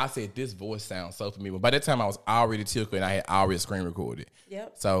 But I said, this voice sounds so familiar. By that time, I was already tilted, and I had already screen recorded.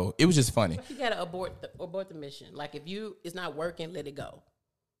 Yep. So it was just funny. You gotta abort the mission. Like, if it's not working, let it go.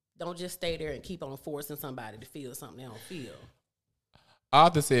 Don't just stay there and keep on forcing somebody to feel something they don't feel.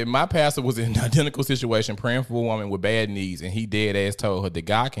 Arthur said, my pastor was in an identical situation praying for a woman with bad knees, and he dead ass told her that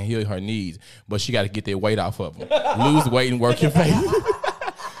God can heal her knees, but she got to get that weight off of them. Lose weight and work your faith.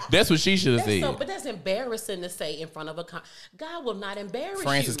 That's what she should have said. But that's embarrassing to say in front of a God will not embarrass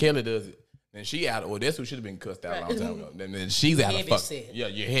Francis you. Kelly does it. And she out. Well, that's who should have been cussed out a long time ago. And then she's out of Heavy fuck. set. Yeah,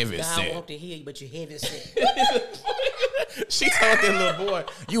 you're heavy God set. want to heal you, but you're heavy set. She told that little boy,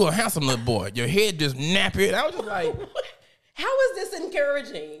 "You a handsome little boy. Your head just nappy." And I was just like, How is this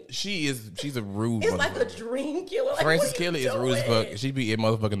encouraging? she's a rude. It's like a motherfucker. dream killer. Like, Francis what are you Kelly is rude as doing? fuck. She be in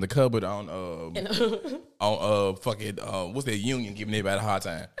motherfucking the cupboard on fucking what's that union giving everybody a hard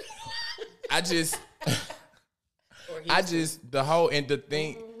time. I just the whole and the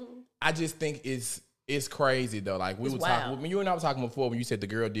thing. I just think it's crazy though. Like we It's were wild. talking when you and I were talking before when you said the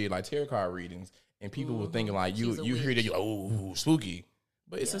girl did like tarot card readings and people were thinking like She's a you hear that witch. you oh spooky,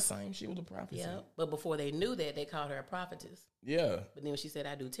 but it's the same shit with the prophecy. Yeah, but before they knew that, they called her a prophetess. Yeah. But then when she said,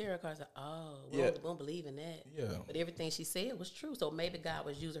 I do tarot cards, like, oh, we Yeah. don't believe in that. Yeah. But everything she said was true. So maybe God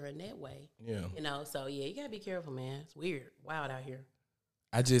was using her in that way. Yeah. You know, so yeah, you got to be careful, man. It's weird. Wild out here.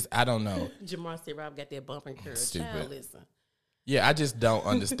 I don't know. Jamar said, Rob got that bump and curve. Stupid. Child, listen. Yeah, I just don't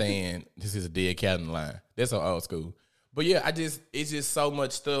understand. This is a dead cat in the line. That's so old school. But yeah, it's just so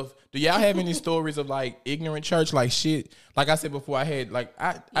much stuff. Do y'all have any stories of like ignorant church, like shit? Like I said before, I had like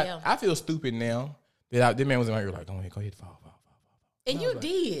I feel stupid now that man was in my ear like, go ahead, fall. And you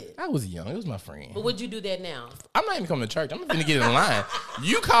did. I was young. It was my friend. But would you do that now? I'm not even coming to church. I'm gonna get in line.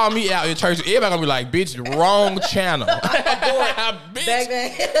 You call me out in church, everybody gonna be like, bitch, wrong channel. Bitch.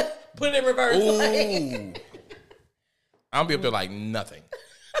 Back. Put it in reverse. Ooh. I'm gonna be up there like nothing.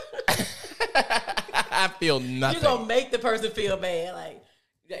 I feel nothing. You're going to make the person feel bad. Like,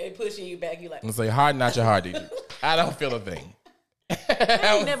 they pushing you back. You like, I'm gonna say, harden not your heart, DJ. I don't feel a thing.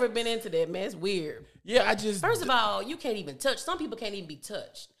 I ain't never been into that, man. It's weird. Yeah, I just First of all, you can't even touch. Some people can't even be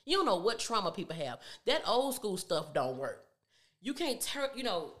touched. You don't know what trauma people have. That old school stuff don't work. You can't turn,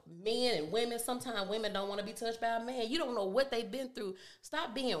 men and women. Sometimes women don't want to be touched by a man. You don't know what they've been through.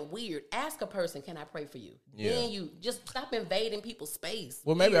 Stop being weird. Ask a person, can I pray for you? Yeah. Then you just stop invading people's space.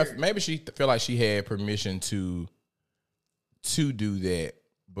 well, maybe Weird. maybe she felt like she had permission to do that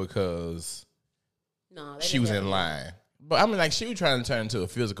because No, they she didn't was have in to. line. But I mean, like, she was trying to turn into a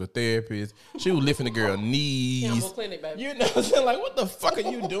physical therapist. She was lifting the girl knees. Campbell Clinic, baby. You know what I'm saying? Like, what the fuck are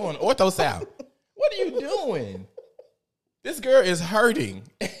you doing? Ortho South. What are you doing? This girl is hurting.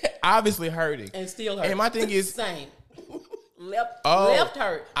 Obviously hurting. And still hurt. And my thing is, Same. Left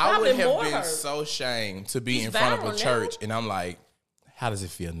hurt. I would Probably have more been hurt. so ashamed to be He's in front of viral a now. church, and I'm like, how does it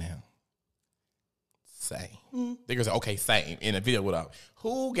feel now? Same. They go say, okay, same. In a video without.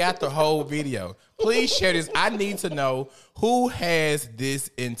 Who got the whole video? Please share this. I need to know who has this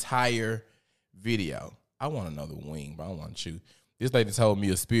entire video. I want to know the wing, but I don't want to shoot. This lady told me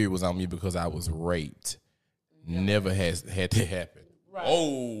a spirit was on me because I was raped. Never has had to happen. Right.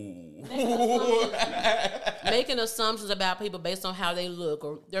 Oh. making assumptions about people based on how they look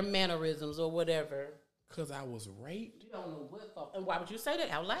or their mannerisms or whatever. Because I was raped. You don't know what fuck. And why would you say that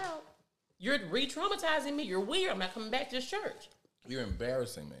out loud? You're re-traumatizing me. You're weird. I'm not coming back to this church. You're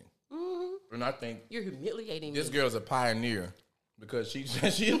embarrassing me. Mm-hmm. And I think you're humiliating this me. girl's a pioneer because she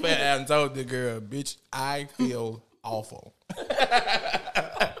went out and told the girl, bitch, I feel awful.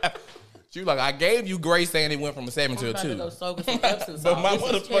 She was like, I gave you grace saying it went from a 7 to a 2. Go soak some Epsom But salt. my This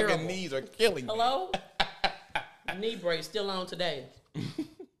is motherfucking terrible. knees are killing me. Hello? Knee brace still on today.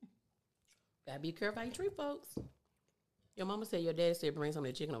 Gotta be careful how you treat folks. Your mama said your dad said bring some of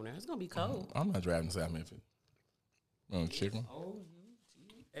that chicken over there. It's gonna be cold. I'm not driving to South Memphis. Chicken.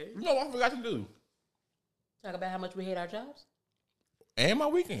 O-U-G-A. You know what I forgot to do? Talk about how much we hate our jobs. And my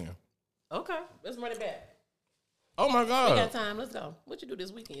weekend. Okay, let's run it back. Oh my We God. got time. Let's go. What you do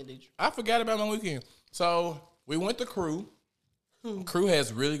this weekend, did you? I forgot about my weekend. So we went to Crew. Crew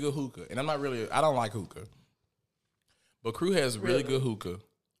has really good hookah. And I don't like hookah. But Crew has really good hookah.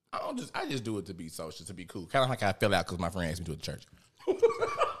 I just do it to be social, to be cool. Kind of like I fell out because my friend asked me to the church.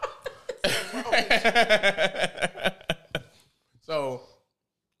 So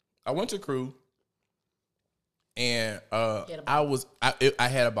I went to Crew and I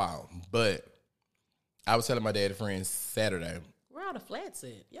had a ball, but I was telling my dad and friends Saturday. Where are the flats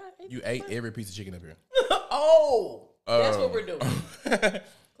at? Yeah, You ate every piece of chicken up here. Oh, that's what we're doing.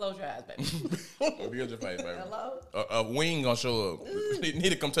 Close your eyes, baby. Build your face, baby. Hello? A wing gonna show up. Need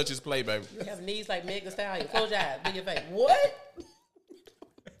to come touch his plate, baby. You have knees like Meg Thee Stallion. Close your eyes. Big your face. What?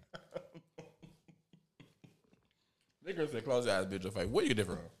 That girl said, close your eyes, build your face. What are you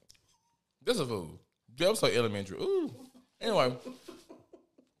different? This is a fool. That was so elementary. Ooh. Anyway,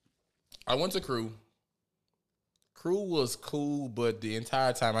 I went to Crew. Crew was cool, but the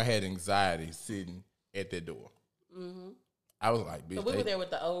entire time I had anxiety sitting at that door. Mm-hmm. I was like, bitch. So we were there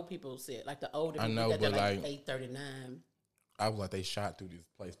with the old people sit, like the older people. I know, got there but like like 8:39. I was like, they shot through this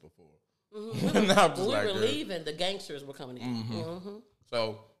place before. Mm-hmm. And I was When we like, were girl. leaving, the gangsters were coming in. Mm-hmm. Mm-hmm.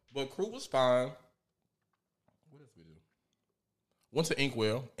 So, but Crew was fine. What else we do? Went to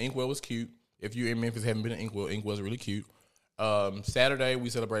Inkwell. Inkwell was cute. If you in Memphis haven't been to Inkwell, Inkwell's really cute. Saturday we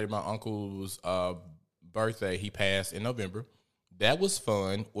celebrated my uncle's birthday. He passed in November. That was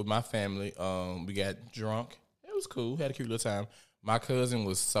fun with my family. We got drunk. It was cool. Had a cute little time. My cousin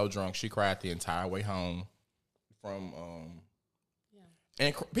was so drunk she cried the entire way home from.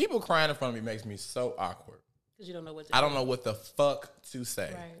 And people crying in front of me makes me so awkward. Because you don't know what to I don't know what the fuck to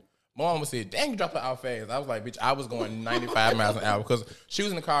say. Right. My mama said, dang, you dropped it out fast. I was like, bitch, I was going 95 miles an hour because she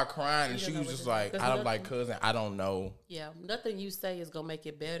was in the car crying and she was just like, I was like, cousin, I don't know. Yeah, nothing you say is going to make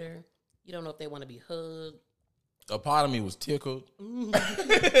it better. You don't know if they want to be hugged. A part of me was tickled.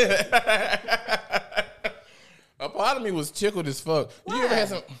 A part of me was tickled as fuck. Why? You ever had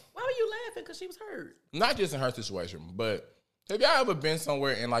some, Why were you laughing? Because she was hurt. not just in her situation, but have y'all ever been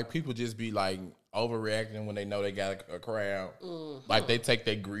somewhere and like people just be like overreacting when they know they got a crowd? Mm-hmm. Like they take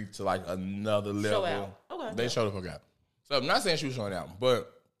their grief to like another level. out. Okay. They show the fuck out. So I'm not saying she was showing out,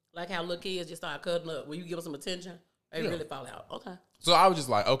 but Like how little kids just start cutting up. Will you give them some attention? They really fall out. Okay. so I was just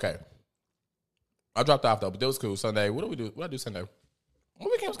like, okay. I dropped off though, but that was cool. Sunday, what do we do? What I do Sunday? My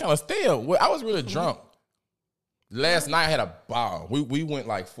weekend was kind of stale. I was really drunk. Last night I had a ball. We went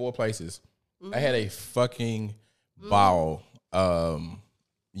like 4 places. I had a fucking ball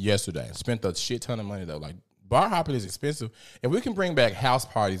yesterday. Spent a shit ton of money though. Like bar hopping is expensive. If we can bring back house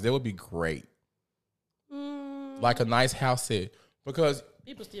parties, that would be great. Like a nice house set because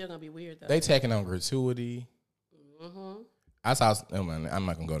People still going to be weird, though. they taking on gratuity. I saw. Oh man, I'm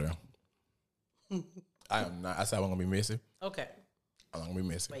not gonna go there. I am not. I said I'm gonna be messy. Okay. I'm gonna be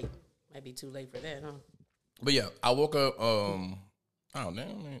messy. Wait. Might be too late for that, huh? But yeah, I woke up. Oh damn,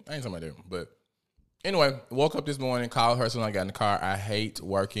 man, I ain't talking about that. But anyway, woke up this morning, called her soon as I got in the car. I hate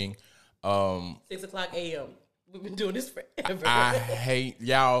working. 6 o'clock a.m. We've been doing this forever. I hate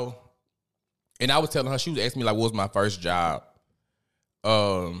y'all. And I was telling her, she was asking me like, what was my first job?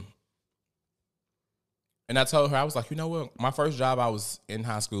 And I told her, I was like, you know what? My first job, I was in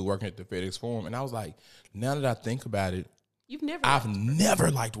high school working at the FedEx Forum. And I was like, now that I think about it, I've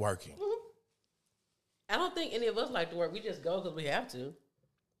never liked working. I don't think any of us like to work. We just go because we have to.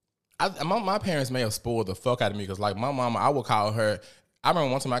 My parents may have spoiled the fuck out of me because, like, my mama, I would call her. I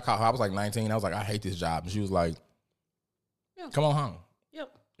remember one time I called her, I was like 19. I was like, I hate this job. And she was like, come on home. Yep.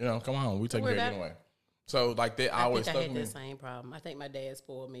 You know, come on home. We take care of it anyway. So, like, that I always think stuck I had with me. that same problem. I think my dad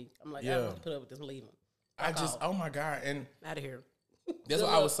spoiled me. I'm like, I Yeah. don't have to put up with this and leave him. Oh my God. And Out of here. that's why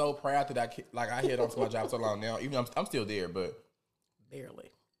I was so proud that I held on to my job so long now. Even I'm still there, but Barely.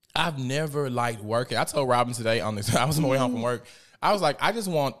 I've never liked working. I told Robyn today on this, I was on my way home from work. I was like, I just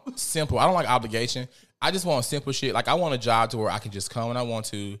want simple. I don't like obligation. I just want simple shit. Like I want a job to where I can just come when I want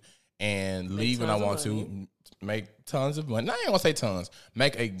to and leave when I want to, make tons of money. No, I ain't gonna say tons.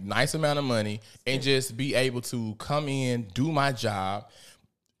 Make a nice amount of money and just be able to come in, do my job,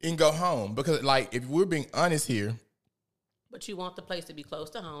 and go home. Because like, if we're being honest here. But you want the place to be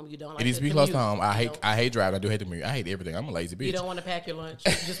close to home. You don't like it needs to be close to home. I hate driving. I do hate the commute. I hate everything. I'm a lazy bitch. You don't want to pack your lunch.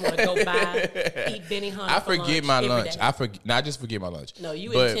 You just want to go buy, eat Benny Hunter. I forget my lunch. I just forget my lunch. No,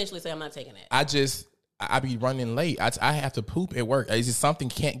 you intentionally say I'm not taking that. I be running late. I have to poop at work. It's just something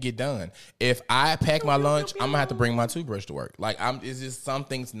can't get done. If I pack my lunch, I'm gonna have to bring my toothbrush to work. Like it's just some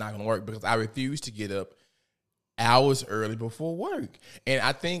things not gonna work because I refuse to get up hours early before work. And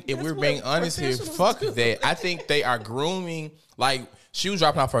I think if we're being honest here, fuck that. I think they are grooming. Like she was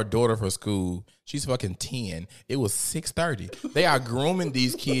dropping off her daughter for school. She's fucking 10. It was 6:30. They are grooming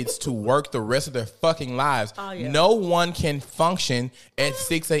these kids to work the rest of their fucking lives. Oh, yeah. No one can function at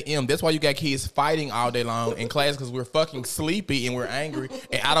 6 a.m. That's why you got kids fighting all day long in class because we're fucking sleepy and we're angry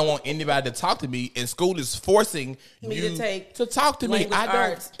and I don't want anybody to talk to me and school is forcing you to talk to me. I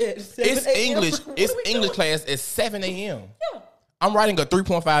don't. It's English. It's English class at 7 a.m. Yeah. I'm writing a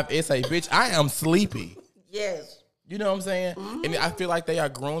 3.5 essay. Bitch, I am sleepy. Yes. You know what I'm saying? Mm-hmm. And I feel like they are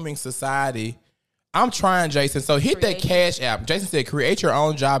grooming society. I'm trying, Jason. So hit that Cash App. Jason said, create your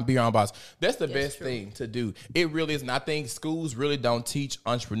own job and be your own boss. That's the best thing to do. It really is. And I think schools really don't teach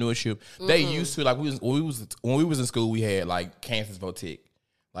entrepreneurship. Mm-hmm. They used to, like when we was in school, we had like Kansas Boutique.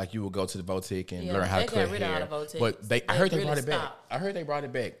 Like you would go to the boutique and learn how to cut hair. But I heard they brought it back. I heard they brought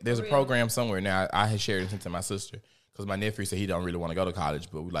it back. There's a program somewhere now. I had shared it to my sister because my nephew said he don't really want to go to college,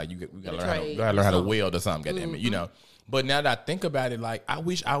 but we gotta learn how to weld or something. Goddamn it, you know. But now that I think about it, like I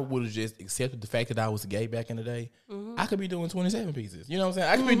wish I would have just accepted the fact that I was gay back in the day. Mm-hmm. I could be doing 27 pieces. You know what I'm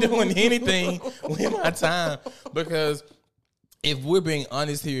saying? I could be doing anything with my time because if we're being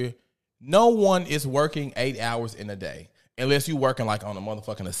honest here, no one is working 8 hours in a day. Unless you working like on a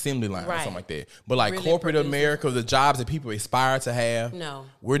motherfucking assembly line or something like that. But like really corporate America, the jobs that people aspire to have,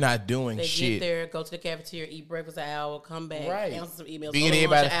 we're not doing shit. They get there, go to the cafeteria, eat breakfast an hour, come back, answer some emails. Be in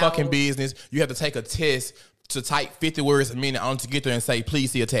everybody's fucking business. You have to take a test to type 50 words a minute on to get there and say,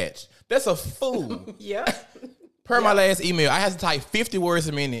 please see attached. That's a fool. Yeah. Per my last email, I had to type 50 words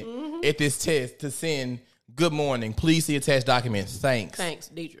a minute at this test to send good morning, please see attached documents. Thanks,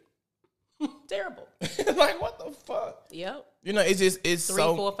 Deidre. Terrible. Like, what the fuck? Yep. You know, it's 3,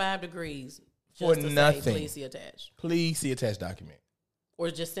 4, 5 degrees. For nothing. Say, please see attached. Please see attached document. Or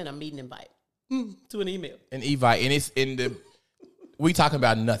just send a meeting invite to an email. An invite. And it's in the, we talking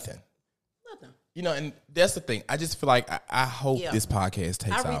about nothing. Nothing. You know, and that's the thing. I just feel like I hope this podcast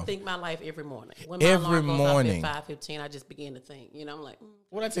takes off. I rethink my life every morning. When my alarm goes off at 5:15, I just begin to think. You know, I'm like,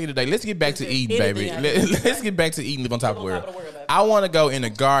 what I tell you today? Let's get back to eating, baby. Let's get back to eating. Live on top of the world. I want to go in the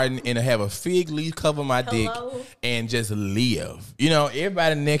garden and have a fig leaf cover my dick and just live. You know,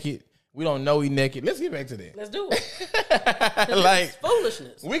 everybody naked. We don't know we naked. Let's get back to that. Let's do it. Like it's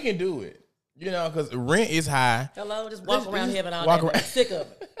foolishness. We can do it. You know, because rent is high. Hello, just walk around heaven all day. I'm sick of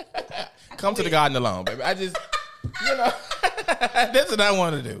it. Come to the garden alone, baby. I just, you know, that's what I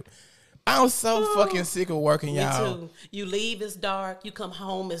want to do. I'm so fucking sick of working, y'all. Me too. You leave, it's dark. You come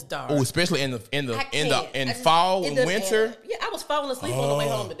home, it's dark. Oh, especially in fall and winter. Yeah, I was falling asleep on the way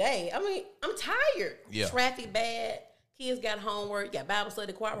home today. I mean, I'm tired. Yeah. Traffic bad. Kids got homework. You got Bible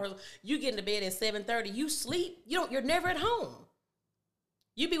study, choir rehearsal. You get into bed at 7:30. You sleep. You're never at home.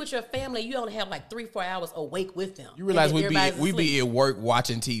 You be with your family. You only have like 3-4 hours awake with them. You realize we be at work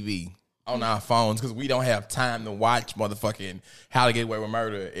watching TV on our phones because we don't have time to watch motherfucking How to Get Away with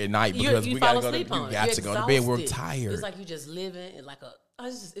Murder at night because we gotta go to go to bed. We're tired. It's like you just living in like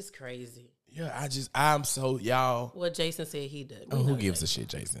it's crazy. Yeah, I'm so y'all. What Jason said he did. Oh, who gives a shit,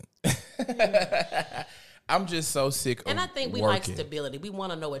 Jason? I'm just so sick of And I think we like stability. We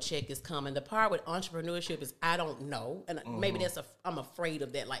want to know a check is coming. The part with entrepreneurship is I don't know. And maybe I'm afraid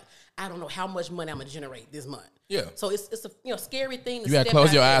of that. Like, I don't know how much money I'm going to generate this month. Yeah. So it's a scary thing. You got to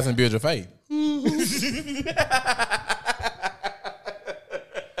close your eyes and build your faith. Is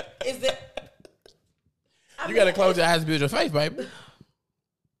it? You got to close your eyes and build your faith, baby.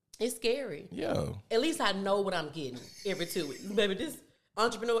 It's scary. Yeah. At least I know what I'm getting every 2 weeks. Baby, this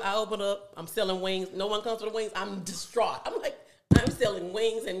entrepreneur, I open up, I'm selling wings. No one comes for the wings. I'm distraught. I'm like, I'm selling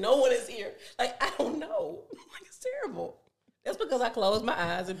wings and no one is here. Like, I don't know. Like, it's terrible. That's because I close my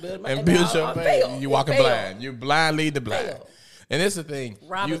eyes and build my your faith. You're walking blind. You're blind lead the blind. Fail. And that's the thing.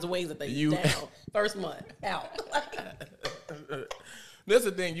 Robyn's the wings that they down. First month, out. That's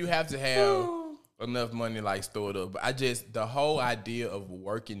the thing. You have to have enough money like stored up. But the whole idea of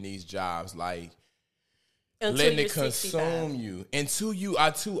working these jobs, like, letting it consume you until you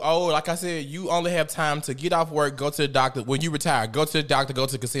are too old. Like I said, you only have time to get off work, go to the doctor. When you retire, go to the doctor, go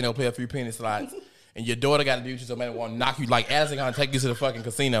to the casino, play a few penny slots. And your daughter got to be with you. Somebody want to knock you. Like Addison gonna take you to the fucking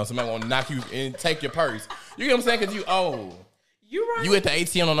casino. Somebody want to knock you and take your purse. You get what I'm saying? Because you old. You right. You at the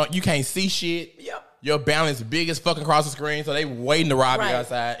ATM, you can't see shit. Yep. Your balance big as fucking across the screen, so they waiting to rob you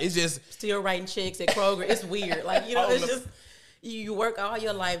outside. It's just still writing checks at Kroger. It's weird. Like, you know, it's just you work all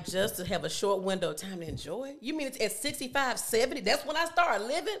your life just to have a short window of time to enjoy it. You mean it's at 65, 70? That's when I start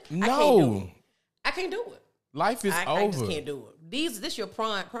living? No. I can't do it. Life is over. I just can't do it. This your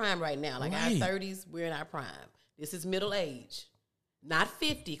prime right now. Like our 30s, we're in our prime. This is middle age. Not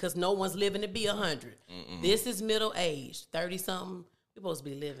 50, because no one's living to be 100. This is middle age. 30-something, we're supposed to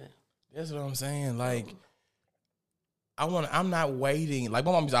be living. That's what I'm saying. Like, I'm not waiting. Like,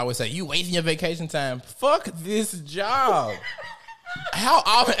 my mom used to always say, you wasting your vacation time. Fuck this job. How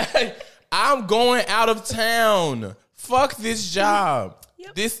often? I'm going out of town. Fuck this job.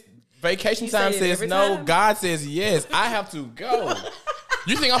 Yep. This vacation time says no. Time? God says yes. I have to go.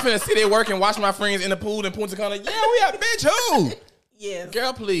 You think I'm finna sit there work and watch my friends in the pool in Punta Cana? Yeah, we are, bitch, who? Yes.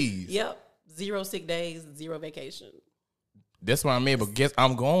 Girl, please. Yep. 0 sick days, 0 vacation. That's what I mean, but guess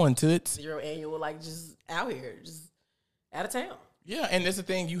I'm going to it. 0 annual, like just out here, just out of town. Yeah, and that's the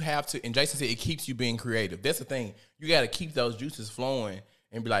thing you have to, and Jason said it keeps you being creative. That's the thing. You got to keep those juices flowing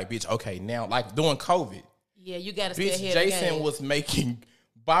and be like, bitch, okay, now, like during COVID. Yeah, you got to stay bitch, ahead Jason was making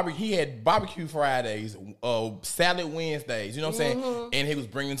he had barbecue Fridays, salad Wednesdays, you know what I'm saying? And he was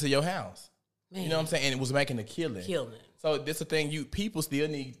bringing it to your house. Man. You know what I'm saying? And it was making a killing. So that's the thing, people still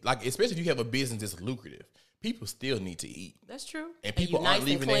need, like, especially if you have a business that's lucrative, people still need to eat. That's true. And people aren't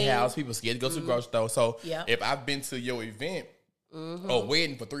leaving their house. People scared to go to the grocery store. So if I've been to your event or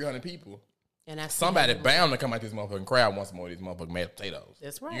wedding for 300 people, and somebody bound to come out this motherfucking crowd wants more of these motherfucking mashed potatoes.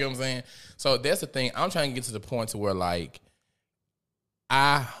 That's right. You get what I'm saying? So that's the thing. I'm trying to get to the point to where, like,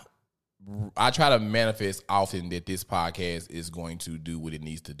 I try to manifest often that this podcast is going to do what it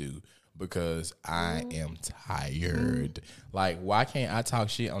needs to do because I am tired. Like, why can't I talk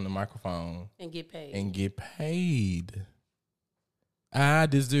shit on the microphone and get paid? I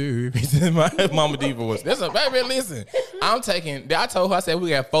deserve it. My mama diva was. That's a baby. Listen, I told her, I said,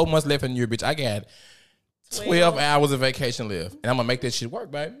 we got 4 months left in the year, bitch. I got 12 hours of vacation left. And I'm going to make that shit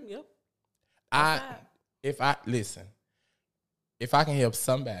work, baby. Yep. If I can help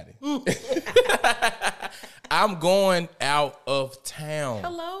somebody, I'm going out of town.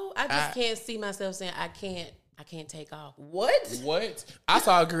 Hello? I just can't see myself saying I can't take off. What? I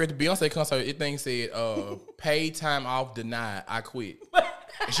saw a girl at the Beyonce concert. It thing said, paid time off denied. I quit.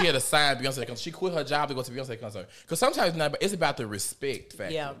 And she had a sign at Beyonce concert. She quit her job to go to Beyonce concert. Because sometimes it's about the respect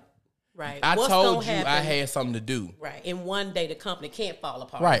factor. Yeah. Right. I told you I had something to do. Right. And one day the company can't fall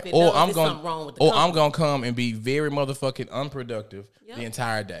apart. Right. Or something wrong with the company. I'm gonna come and be very motherfucking unproductive the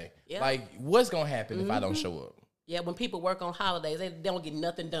entire day. Yep. Like, what's gonna happen if I don't show up? Yeah, when people work on holidays, they don't get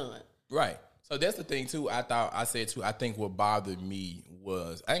nothing done. Right. So that's the thing too. I think what bothered me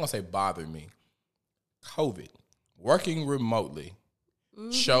was, I ain't gonna say bothered me. COVID. Working remotely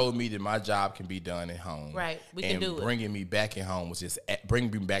showed me that my job can be done at home. Right, we can do it. Bringing me back at home was just,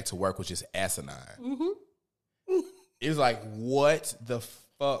 bringing me back to work was just asinine. It was like, what the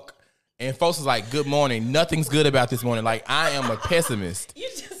fuck? And folks was like, good morning. Nothing's good about this morning. Like, I am a pessimist. You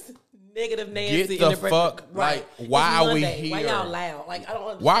just negative Nancy. Get the fuck, right. Like, why are we here? Why y'all loud? Like, I don't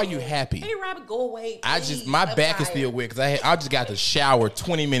understand. Why are you happy? Hey, Robyn, go away. Please. My back is still wet because I just got to shower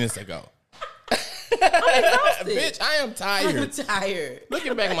 20 minutes ago. I'm exhausted. Bitch, I am tired. I'm tired. Look at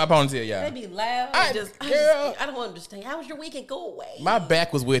the back of my ponytail, y'all. They be loud. I don't understand. How was your weekend? Go away. My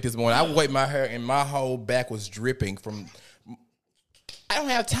back was wet this morning. I wiped my hair and my whole back was dripping from. I don't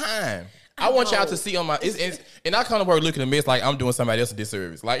have time. I want y'all to see on my. And I come to work looking at me. It's like I'm doing somebody else a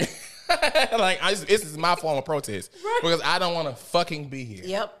disservice. Like, this is my form of protest because I don't want to fucking be here.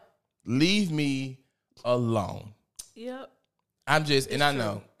 Yep. Leave me alone. Yep. I'm just, and I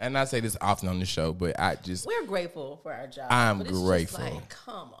know, and I say this often on the show, but we're grateful for our job. I'm grateful. Just like,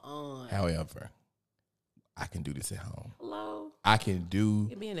 come on. However, I can do this at home. Hello. I can do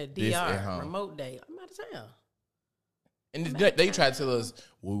it being a this DR at home. Remote day. I'm out of town. And they try to tell us,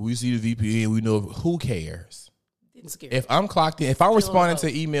 well, we see the VPN, we know who cares. Didn't scare if I'm clocked in, if I'm responding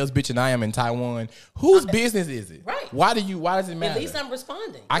to emails, bitch, and I am in Taiwan, whose business is it? Right. Why does it matter? At least I'm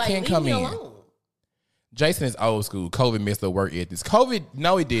responding. I can't come in. Alone. Jason is old school. COVID missed the work ethics.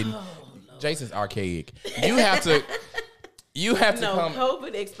 No, it didn't. Oh, no. Jason's archaic. You have to come.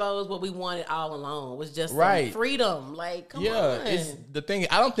 COVID exposed what we wanted all along. Was just freedom. Like, come on. It's the thing.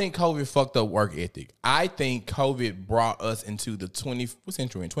 I don't think COVID fucked up work ethic. I think COVID brought us into the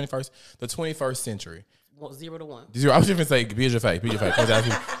 21st century. 0 to 1. I was just gonna say, be your faith.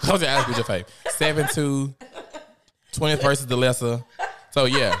 Close your eyes, be your faith. 7-2. 20th versus the lesser. So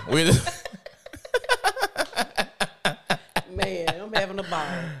yeah, Man, I'm having a ball.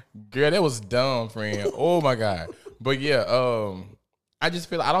 girl, that was dumb, friend. Oh my god. But yeah, I just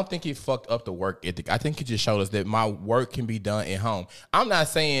feel I don't think it fucked up the work ethic. I think it just showed us that my work can be done at home. I'm not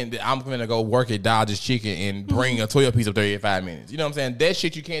saying that I'm gonna go work at Dodger's Chicken and bring a 12 piece of 35 minutes. You know what I'm saying? That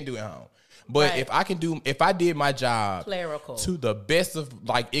shit you can't do at home. But Right. if I did my job Clerical. to the best of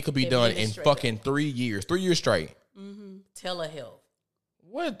like it could be done in fucking 3 years, 3 years straight. Telehealth.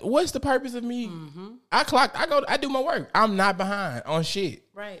 What's the purpose of me? I do my work. I'm not behind on shit.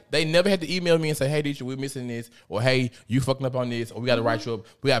 Right. They never had to email me and say, hey, teacher, we're missing this. Or, hey, you fucking up on this. Or we got to write you up.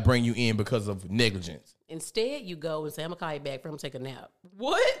 We got to bring you in because of negligence. Instead, you go and say, I'm going to call you back for him to take a nap.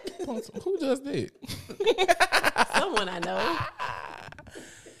 What? Who does that? Someone I know.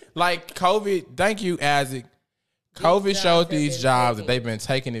 Like COVID, thank you, Isaac. COVID showed these jobs that they've been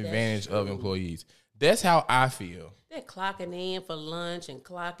taking advantage of employees. That's how I feel. They're clocking in for lunch and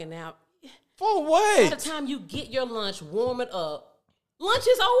clocking out. For By what? the time you get your lunch, warm it up. Lunch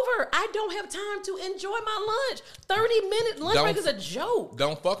is over. I don't have time to enjoy my lunch. 30-minute lunch break is a joke.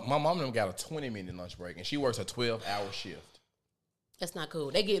 Don't fuck. My mom them got a 20-minute lunch break, and she works a 12-hour shift. That's not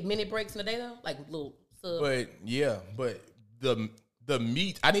cool. They get minute breaks in the day, though? Like little sub. But the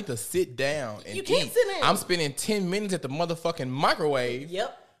meat, I need to sit down and You can't eat. sit down. I'm spending 10 minutes at the motherfucking microwave.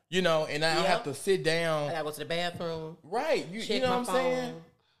 Yep. You know, and I have to sit down. I gotta go to the bathroom. Right. You Check know my what I'm saying? phone.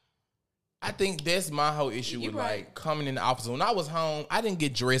 I think that's my whole issue You with right. like coming in the office. When I was home, I didn't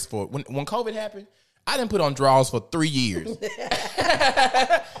get dressed for it. When COVID happened, I didn't put on drawers for 3 years.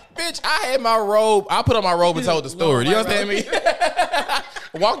 Bitch, I had my robe. I put on my robe and told the story. You understand me?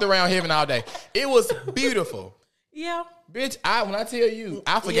 Walked around heaven all day. It was beautiful. Yeah. Bitch, when I tell you,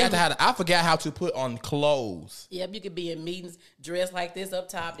 I forgot how to put on clothes. Yep, you could be in meetings dressed like this up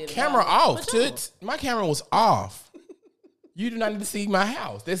top. Then Camera bottom. off, Pajamas. toots. My camera was off. You do not need to see my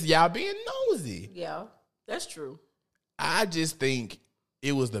house. That's y'all being nosy. Yeah, that's true. I just think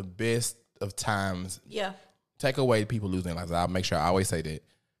it was the best of times. Yeah. Take away people losing their lives. I'll make sure I always say that.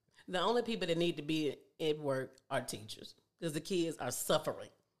 The only people that need to be at work are teachers because the kids are suffering.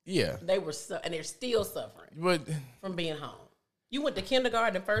 Yeah. They were and they're still suffering But from being home. You went to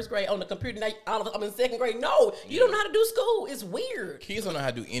kindergarten and first grade on the computer. Now I'm in second grade. No, you don't know how to do school. It's weird. kids don't know how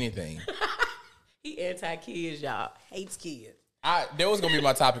to do anything. He anti-kids, y'all. Hates kids. There was going to be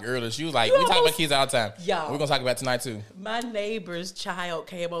my topic earlier. She was like, You we talk about almost- kids all the time. Y'all. We're going to talk about it tonight too. My neighbor's child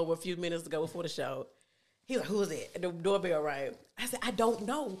came over a few minutes ago before the show. He was like, who is that? And the doorbell rang. I said, I don't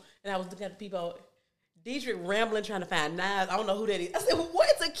know. And I was looking at the people, Dietrich rambling, trying to find knives. I don't know who that is. I said, well,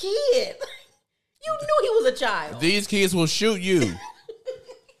 what's a kid? You knew he was a child. These kids will shoot you.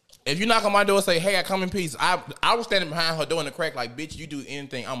 If you knock on my door and say, hey, I come in peace, I was standing behind her door in the crack like, bitch, you do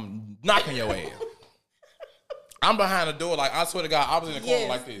anything, I'm knocking your ass. I'm behind the door like, I swear to God, I was in the corner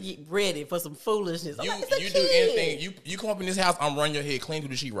like this. You ready for some foolishness. I'm You like, it's a do kid. anything. You come up in this house, I'm running your head clean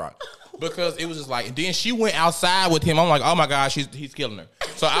through the sheetrock. Because it was just like, and then she went outside with him. I'm like, oh my God, he's killing her.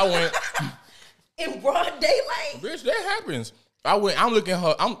 So I went, In broad daylight. bitch, that happens. I'm looking at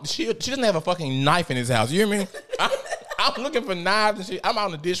her. She doesn't have a fucking knife in this house. You hear me? I'm looking for knives and shit. I'm out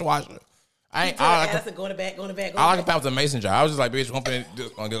in the dishwasher. I ain't. All I can Going to back. find was a mason jar. I was just like, bitch,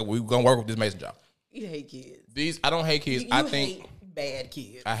 we gonna work with this mason jar. You hate kids. I don't hate kids. You I think hate bad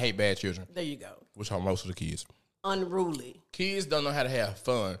kids. I hate bad children, There you go. which are most of the kids. Unruly. Kids don't know how to have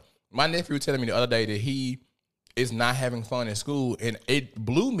fun. My nephew was telling me the other day that he is not having fun in school, and it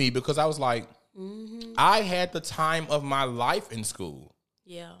blew me because I was like, I had the time of my life in school.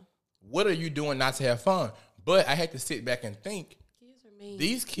 Yeah. What are you doing not to have fun? But I had to sit back and think, Kids are mean.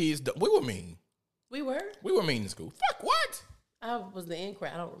 these kids, we were mean. We were? We were mean in school. Fuck what? I was the in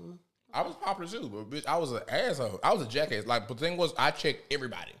crowd. I don't remember. I was popular too, but bitch, I was an asshole. I was a jackass. Like, but the thing was, I checked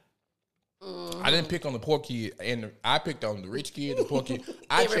everybody. I didn't pick on the poor kid, and I picked on the rich kid, the poor kid.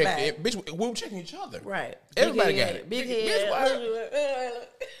 I checked Everybody. it. Bitch, we were checking each other. Right. Everybody Big got head, it. Big Bitch, head. what?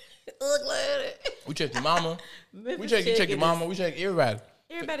 Ugly. We checked your mama. Memphis We checked chicken your mama. We checked everybody.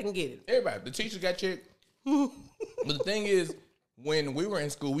 Everybody can get it. Everybody. The teachers got checked. But the thing is, when we were in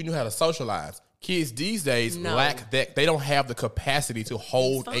school, we knew how to socialize. Kids these days No. lack that. They don't have the capacity to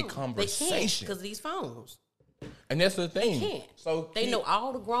hold a They can't conversation. because of these phones. And that's the thing. Can't. So They know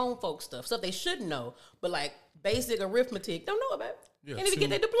all the grown folk stuff they should know, but like basic arithmetic, don't know about it. Yeah, Can't even get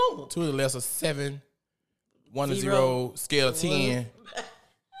their diploma. 2 to the lesser 7, 1 to 0, 0, scale of 10.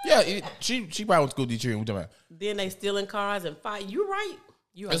 Yeah, she probably went to school teacher. We talking about. Then they stealing cars and fight. You right.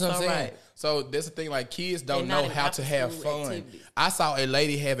 You are That's what I'm so saying. right. So that's the thing. Like kids don't They're not know in how to have after-school fun. activities. I saw a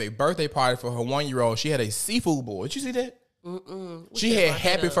lady have a birthday party for her 1-year-old. She had a seafood board. Did you see that? She had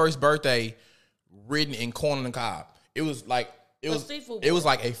 "Happy First Birthday" written in corn on the cob. It was like seafood it was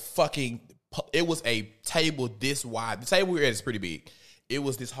board. like a fucking. It was a table this wide. The table we were at is pretty big. It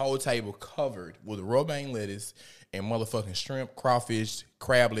was this whole table covered with romaine lettuce and motherfucking shrimp, crawfish,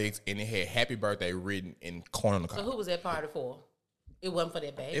 crab legs, and it had "Happy Birthday" written in corn on the cob. So who was that party for? It wasn't for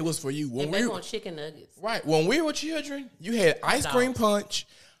that baby. It was for you. When we want chicken nuggets. Right. When we were children, you had ice cream punch,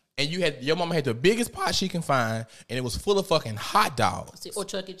 and your mama had the biggest pot she can find, and it was full of fucking hot dogs. Or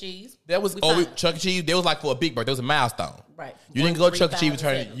Chuck E. Cheese. That was Chuck E. Cheese. That was like for a big birthday. That was a milestone. Right. You didn't 1, go 3, Chuck E. 5, Cheese for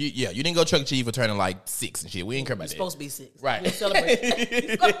turning. 7. You didn't go Chuck E. Cheese for turning like 6 and shit. We didn't care about that. Supposed to be 6. Right. We celebrate.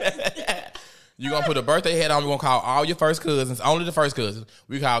 You gonna put a birthday hat on. We gonna call all your first cousins, only the first cousins.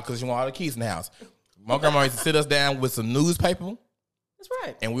 We call because you want all the kids in the house. My grandma used to sit us down with some newspaper. That's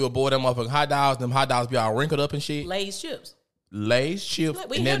right. And we'll boil them up with hot dogs. Them hot dogs be all wrinkled up and shit. Lay's chips. Lay's chips,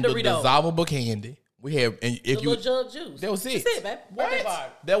 We and then had the Doritos. dissolvable candy. We have, and if The you, little jug juice. that was it. That's it, baby. Birthday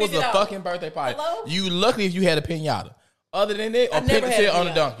party. That was a $50. fucking birthday party. Hello? You lucky if you had a pinata. Other than that, or I never had a pinata on a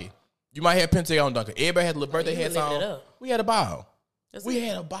pinata. donkey. You might have pinata on a donkey. Everybody had a little birthday you hats living it on. up. We had a ball. That's We it.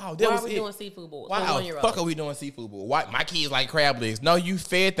 had a ball. That Why was are we it. doing seafood boards? Why For the 1-year-old? fuck are we doing seafood board? Why my kids like crab legs? No, you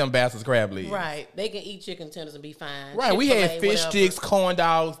fed them bastards crab legs. Right. They can eat chicken tenders and be fine. Right, we had Chick-fil-A, fish whatever. sticks, corn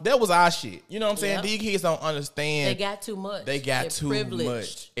dogs. That was our shit. You know what I'm saying? Yep. These kids don't understand. They got too much. They got They're too privileged.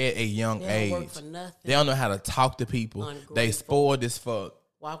 much at a young They don't age. work for nothing. They don't know how to talk to people. Ungrateful. They spoiled as fuck.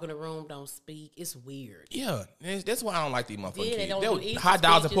 Walk in the room, don't speak. It's weird. Yeah, that's why I don't like these motherfuckers. Yeah, they don't That do was eat hot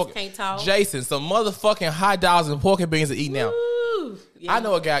dogs and speeches, pork. can't talk. Jason, some motherfucking hot dogs and pork and beans to eat now. Ooh, yeah. I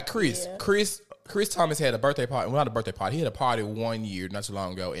know a guy, Chris. Yeah. Chris Thomas had a birthday party. Well, not a birthday party. He had a party 1 year, not too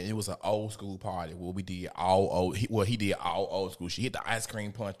long ago, and it was an old school party where we did all old. He did all old school shit. He hit the ice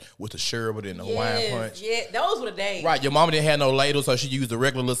cream punch with the sherbet and the Hawaiian punch. Yeah, those were the days. Right, your mama didn't have no ladle, so she used a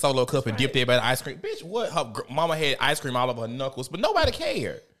regular little solo cup and dipped everybody in ice cream. Bitch, what? Her mama had ice cream all over her knuckles, but nobody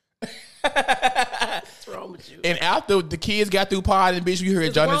cared. What's wrong with you? And after the kids got through partying, bitch, you heard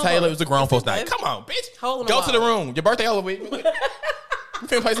It's Johnny grown Taylor. folks. It was a grown folks night. Baby. Come on, bitch. Hole in Go the to the wall. room. Your birthday over with. We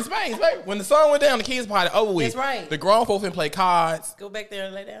finna play some spades, baby. When the sun went down, the kids party over with. That's right. The grown folks finna play cards, Go back there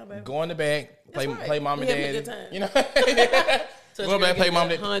and lay down, baby. go in the back, play right. play mom and We having a daddy. good time. You know, So go back, play mom and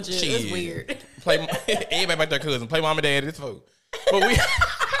daddy. 100. Shit. It's weird. Play everybody back there, cousin. Play mom and daddy. It's food. But we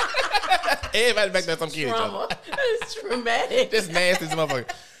everybody back there, some kids. Trauma. It's traumatic. That's nasty, as a motherfucker.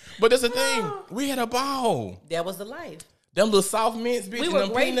 But that's the thing. We had a ball. That was the life. Them little soft mints, bitch. We and were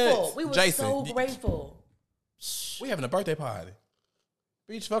them grateful. peanuts. We were Jason, so grateful. we having a birthday party.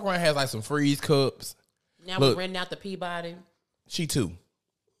 Bitch, fuck around has like some freeze cups. Now Look. we're renting out the Peabody. She too.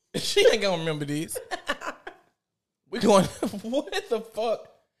 She ain't gonna remember this. We going, what the fuck?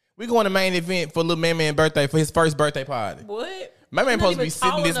 We going to main event for little man birthday, for his first birthday party. What? My man Not supposed to be even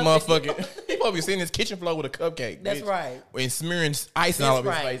sitting tall this enough to motherfucker. He supposed to be sitting in his kitchen floor with a cupcake. That's bitch. right. And smearing icing all That's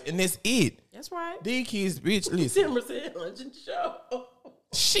over his right. face. And that's it. That's right. These kids, bitch, listen. Timber said luncheon show.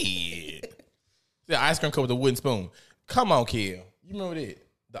 Shit. The ice cream cup with the wooden spoon. Come on, Kill. You remember that?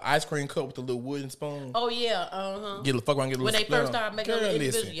 The ice cream cup with the little wooden spoon. Oh yeah, uh-huh. Get a fuck around, get a When little they split first on. started making Girl, them listen.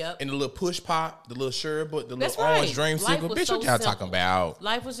 individual, yep. And the little push pop, the little sherbet, the That's little orange right. dream Life circle. was Bitch, so what y'all simple. talking about?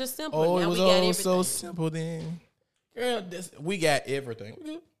 Life was just simple. Oh, now it was we got all everything. so simple then. Girl, we got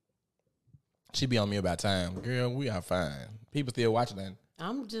everything. She be on me about time. Girl, we are fine. People still watching that.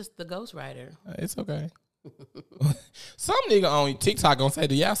 I'm just the ghostwriter. It's okay. Some nigga on TikTok gonna say,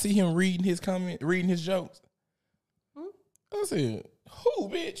 do y'all see him reading his jokes? I said, who,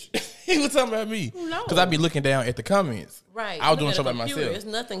 bitch? He was talking about me. No. Because I be looking down at the comments. Right. I was Look doing at something a about computer. myself.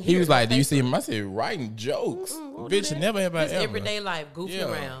 There's nothing He here. was like, do you Facebook. see him? I said, writing jokes. Won't do Bitch, that. never have I Just ever. everyday life, goofing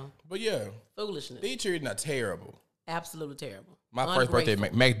around. But yeah, Foolishness. these children are terrible. Absolutely terrible. My first birthday,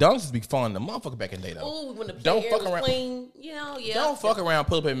 McDonald's used to be fun. The motherfucker back in the day, though. Oh, when the Don't air fuck was around. clean, you know, yeah. Don't fuck around,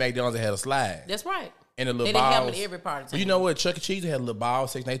 pull up at McDonald's and had a slide. That's right. And the little They didn't have balls. them in every part of But you know what? Chuck E. Cheese had a little ball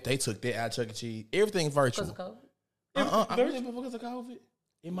section. They took that out of Chuck E. Cheese. Everything virtual. Because of COVID? I think it was because of COVID.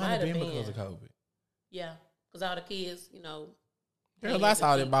 It might have been because of COVID. Yeah. Because all the kids, you know. Girl, that's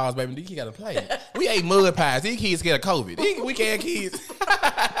all them balls, baby. These kids got to play. We ate mud pies. These kids scared of COVID. These weak ass kids.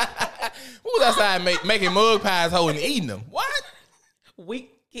 Who was outside making mud pies, holding and eating them? What?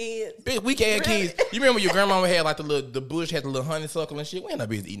 Weak kids. Big weak ass kids. You remember your grandmama had like the bush had the little honeysuckle and shit? We ain't no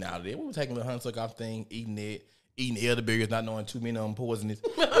business eating out of there. We were taking the honeysuckle off thing, eating it, eating elderberries, not knowing too many of them poisonous.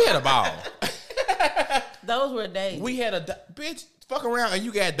 We had a ball. Those were days. We had bitch, fuck around and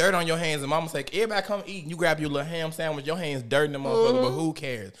you got dirt on your hands and mama say, everybody come eat and you grab your little ham sandwich, your hands dirty in the motherfucker, but who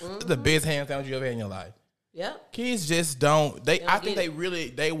cares? It's the best ham sandwich you ever had in your life. Yep. Kids just don't. I don't think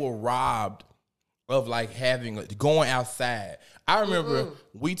get they were robbed of like going outside. I remember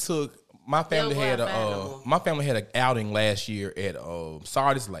we took my family go had outside no more. my family had an outing last year at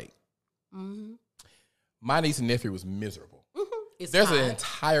Sardis Lake. Mm-hmm. My niece and nephew was miserable. It's There's hot. an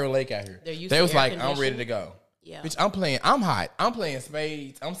entire lake out here. They're They was air like, I'm ready conditioning. to go. Yeah. Bitch, I'm playing. I'm hot. I'm playing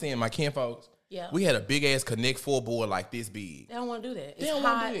spades. I'm seeing my kinfolks. Yeah. We had a big ass Connect 4 board like this big. They don't want to do that. It's They don't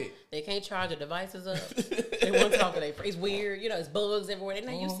wanna hot. do it. They can't charge their devices up. They want to talk to their friends. It's weird. You know, it's bugs everywhere. They're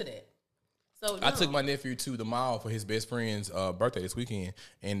not used to that. So I took my nephew to the mall for his best friend's birthday this weekend,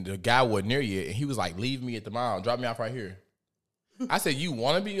 and the guy wasn't near yet, and he was like, leave me at the mall. Drop me off right here. I said, you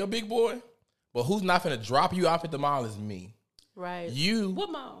want to be a big boy? But who's not finna drop you off at the mall is me. Right. You.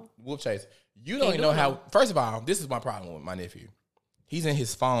 What mall? Whoop Chase. You don't Can't even do know it how. no. First of all, this is my problem with my nephew. He's in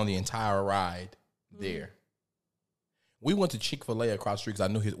his phone the entire ride there. We went to Chick-fil-A across the street because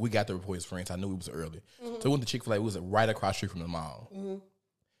I knew we got there before his friends. I knew it was early. So we went to Chick-fil-A. We was right across the street from the mall.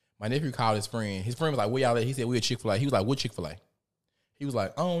 My nephew called his friend. His friend was like, where y'all at? He said, we at Chick-fil-A. He was like, what Chick-fil-A? He was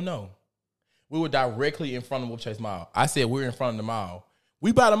like, I don't know. We were directly in front of Whoop Chase Mall. I said, we're in front of the mall.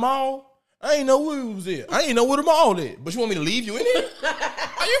 We by the mall? I ain't know where we was at. I ain't know where the mall at. But you want me to leave you in here?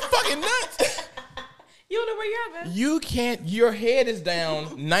 Are you fucking nuts? You don't know where you're at, man. You can't. Your head is down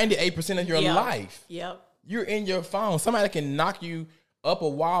 98% of your Yep. life. Yep. You're in your phone. Somebody can knock you up a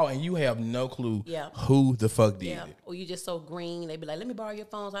wall and you have no clue Yep. who the fuck did Yeah. it. Or you just so green. They be like, let me borrow your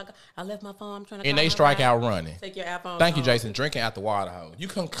phone. So I left my phone. I'm trying to And call they my strike ride. out running. Take your iPhone. Thank you, home. Jason. Drinking out the water hose. You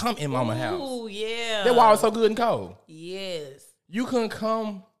couldn't come in mama's house. Ooh, yeah. That water was so good and cold. Yes. You couldn't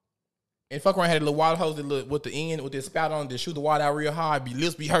come and fuck around, had a little water hose with the end, with this spout on, to shoot the water out real hard,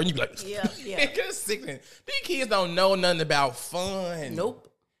 lips be hurting, you be like, Yeah, yeah. It's sickening. These kids don't know nothing about fun. Nope.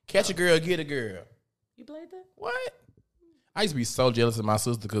 Catch a girl, get a girl. You played that? What? I used to be so jealous of my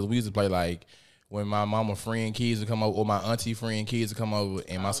sister because we used to play like when my mama friend kids would come over or my auntie friend kids would come over,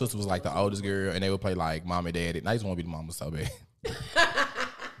 and my sister was like the oldest girl, and they would play like mom and dad. And I just want to be the mama so bad.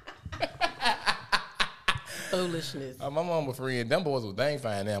 Foolishness. My mama friend, them boys was dang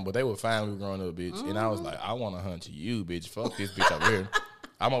fine now, but they were fine when we were growing up, bitch. And I was like, I want to hunt you, bitch. Fuck this bitch over here.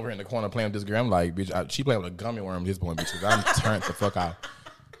 I'm over here in the corner playing with this girl. I'm like, bitch, she playing with a gummy worm at this point, bitch. I'm turned the fuck out.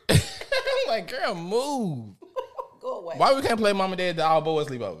 I'm like, girl, move. Go away. Why we can't play mom and dad the all boys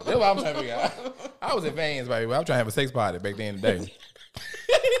sleepover? That's what I'm trying to figure out. I was advanced, baby. I'm trying to have a sex party back then today.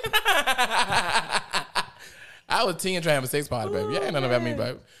 I was 10 trying to have a sex party, baby. Yeah, ain't nothing about me,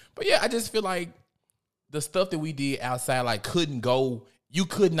 baby. But yeah, I just feel like the stuff that we did outside, like, couldn't go. You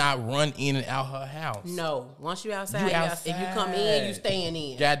could not run in and out her house. No. Once you outside, You you outside. If you come in, you outside. staying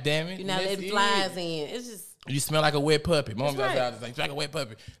in. God damn it. You're not That's letting it. flies in. It's just, You smell like a wet puppy. Mom's That's right. outside, just like, you smell like a wet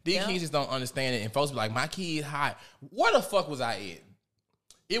puppy. These Yep. kids just don't understand it. And folks be like, my kid hot. Where the fuck was I at?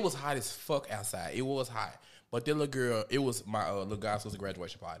 It was hot as fuck outside. It was hot. But the little girl, it was my little guy's sister's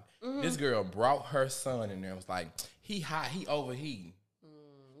graduation party. This girl brought her son in there and was like, he hot, he overheating.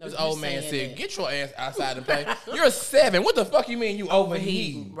 This you old man saying said, that. get your ass outside and play. You're 7. What the fuck you mean you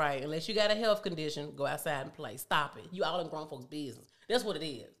overheating? right. Unless you got a health condition, go outside and play. Stop it. You all in grown folks' business. That's what it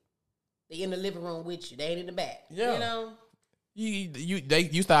is. They in the living room with you. They ain't in the back. Yeah. You know?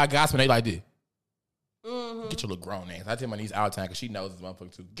 You start gossiping, they like this. Get your little grown ass. I tell my niece all the time because she knows this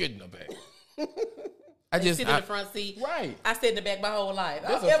motherfucker too. Get in the back. I They just sit in the front seat. Right. I sit in the back my whole life. I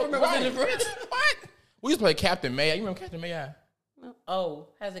That's never a- remember sitting in the right. front. What? We used to play Captain May. You remember Captain May? Oh,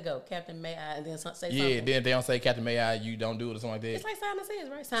 how's it go? Captain May I and then say something. Yeah, then if they don't say Captain May I, you don't do it or something like that. It's like Simon Says,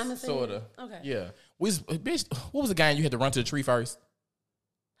 right? Simon Says. Sorta. Okay. Yeah. Bitch, what was the game you had to run to the tree first?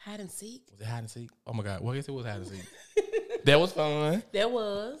 Hide and seek. Was it hide and seek? Oh my God. Well, I guess it was hide and seek. That was fun. There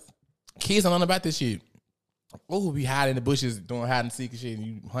was. Kids don't know about this shit. Oh, we hide in the bushes doing hide and seek and shit and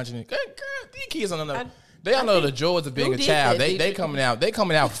you hunching it. Girl, these kids don't know. They don't know the joys of being who a did child. that, They did you?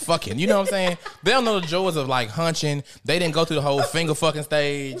 coming out fucking. You know what I'm saying? They don't know the joys of like hunching. They didn't go through the whole finger fucking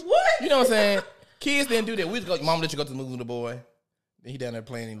stage. What? You know what I'm saying? Kids didn't do that. We just go, mom let you go to the movie with the boy. Then he down there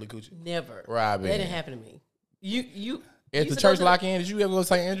playing in the coochie. Never. Robyn. That didn't happen to me. You At the church lock-in, did you ever go to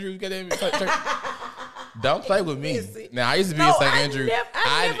St. Andrews? Don't play with me. Listen. Now I used to be No, at St. I Andrews.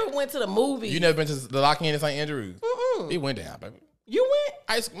 I never went to the movie. You never been to the lock-in at St. Andrews? It went down, baby. You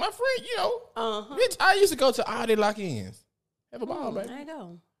went? My friend, you know, Uh-huh. bitch, I used to go to all the lock-ins. Have a ball, baby. There you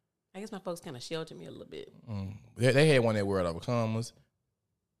go. I guess my folks kind of sheltered me a little bit. They had one that World Overcomers.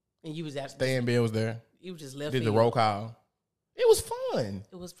 And you was actually, Stan Bill was there. you just left Did the field. roll call. It was fun.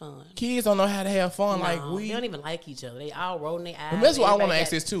 It was fun. Kids don't know how to have fun like No, we. They don't even like each other. They all rolling their eyes. And that's what I want to Everybody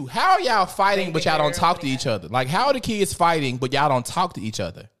ask got- this too. How are y'all fighting, but y'all don't girl, talk to everybody each other? Like, how are the kids fighting, but y'all don't talk to each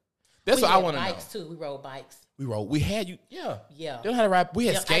other? That's We what I had want to know. bikes too. We rode bikes. We rode. We had you. Yeah. Yeah. They know how to ride. We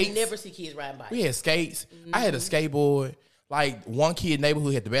had skates. I never see kids riding bikes. We had skates. I had a skateboard. Like, one kid in the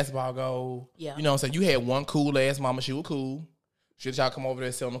neighborhood had the basketball goal. Yeah. You know what I'm saying? You had one cool ass mama. She was cool. Should y'all come over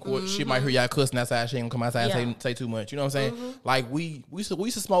there selling the court? She might hear y'all cussing outside. She ain't gonna come outside and say too much. You know what I'm saying? Like, we used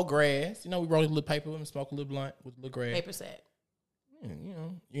to smoke grass. You know, we rolled a little paper and smoke a little blunt with a little grass. Paper sack. Yeah, you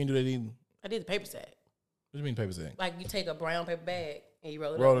know, you didn't do that either. I did the paper sack. What do you mean paper sack? Like, you take a brown paper bag and you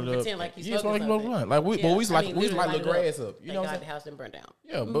roll it up. Pretend like you smoking like something. blunt. Like, we used to like the grass up. You know what I'm saying? The house didn't burn down.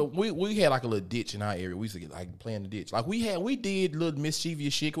 Yeah, but we had like a little ditch in our area. We used to get like play in the ditch. Like we did little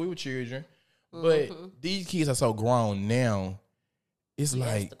mischievous shit 'cause we were children. But these kids are so grown now. It's like,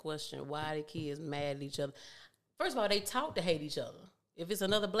 that's the question. Why are the kids mad at each other? First of all, they talk to hate each other. If it's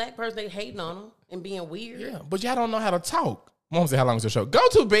another black person, they hating on them and being weird. yeah, but y'all don't know how to talk. Mom said, "How long is your show?" Go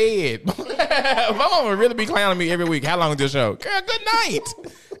to bed. My mom would really be clowning me every week. How long is your show? Girl, good night.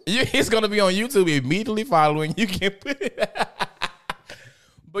 It's gonna be on YouTube immediately following. You can put it.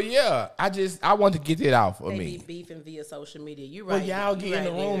 But yeah, I want to get it off of They me. be beefing via social media. You right. But y'all get in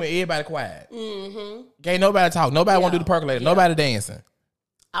the room and everybody quiet. Mm-hmm. Can't nobody talk. Nobody want to do the percolator. Nobody dancing.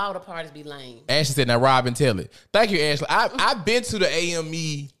 All the parties be lame. Ashley said, "Now, Robyn, tell it." Thank you, Ashley. I've been to the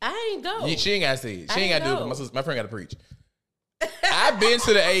AME. I ain't go. She ain't got to say it. She ain't got to do it. 'Cause my friend got to preach. I've been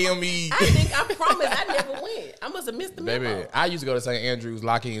to the AME. I promise I never went. I must have missed the memo. Baby, I used to go to St. Andrews,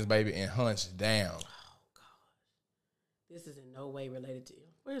 Lock-ins, baby, and hunch down. Oh, God. This is in no way related to you.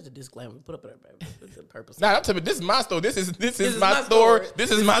 Where's the disclaimer? Put up there, baby. What's the purpose? Nah, I'm telling you, this is my story. This is my story.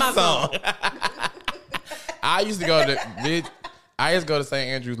 This is my song. I used to go to St.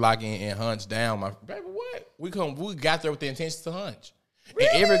 Andrews, Lock-in, and hunch down. My baby, what? We got there with the intentions to hunch. Really?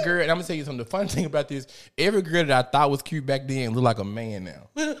 And every girl, and I'm gonna tell you something. The funny thing about this, every girl that I thought was cute back then look like a man now.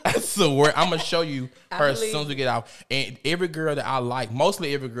 I swear, I'm gonna show you her as soon as we get out. And every girl that I like,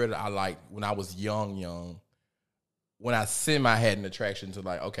 mostly every girl that I liked when I was young, when I semi had an attraction to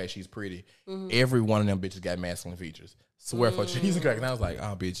like, okay, she's pretty. Every one of them bitches got masculine features. Swear for Jesus Christ. And I was like,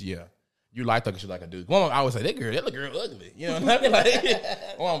 oh, bitch, yeah. You like her because you like a dude. One, I always say, that little girl ugly. You know what I mean? Like,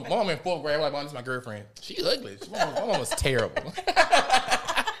 mom in 4th grade, I'm like, mom, this is my girlfriend. She ugly. My mom was terrible.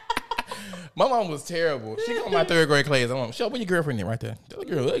 My mom was terrible. She got my 3rd grade class. I'm like, show where your girlfriend is right there. That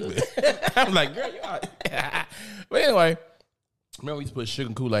little girl ugly. I'm like, girl, you are. But anyway, remember we used to put sugar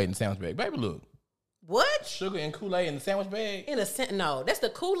and Kool-Aid in the sandwich bag. Baby, look. What? Sugar and Kool-Aid in the sandwich bag? No, that's the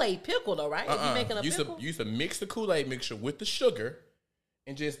Kool-Aid pickle though, right? If you making a pickle? You used to mix the Kool-Aid mixture with the sugar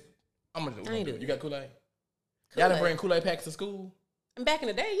and just, I'm going to do it. You got Kool-Aid? Y'all didn't bring Kool-Aid packs to school? And back in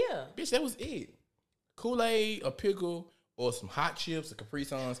the day, yeah. Bitch, that was it. Kool-Aid, a pickle, or some hot chips, or Capri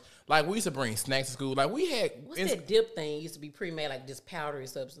Suns. Like, we used to bring snacks to school. Like, we had... What's that dip thing? It used to be pre-made, like just powdery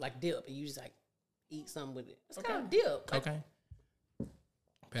substance, like dip. And you just like eat something with it. It's called dip. Like, okay.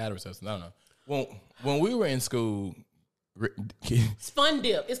 Powdery substance. I don't know. When we were in school... It's Fun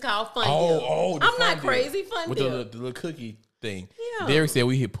Dip. It's called Fun Dip. I'm not crazy. Fun with Dip. With the little cookie thing. Yeah. Derek said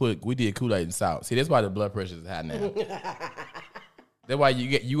we did Kool-Aid and salt. See, that's why the blood pressure is high now. That's why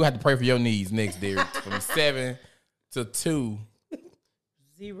you have to pray for your knees next, Derek. From 7 to 2.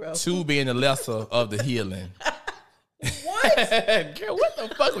 0. 2 being the lesser of the healing. What? Girl, what the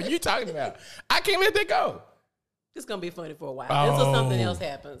fuck were you talking about? I can't let that go. It's gonna be funny for a while until something else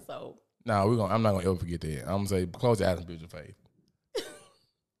happens. So no, I'm not gonna ever forget that. I'm gonna say close your eyes and build your faith.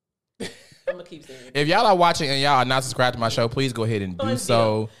 I'm gonna keep saying it. If y'all are watching and y'all are not subscribed to my show, please go ahead and do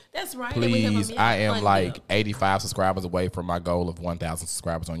so. That's right. Please, I am like 85 subscribers away from my goal of 1,000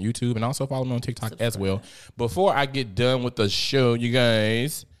 subscribers on YouTube, and also follow me on TikTok as well. Before I get done with the show, you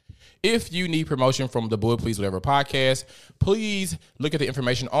guys, if you need promotion from the Boy Please Whatever podcast, please look at the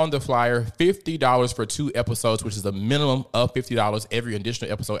information on the flyer. $50 for 2 episodes, which is a minimum of $50. Every additional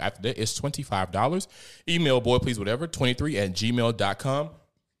episode after that is $25. Email boypleasewhatever23@gmail.com.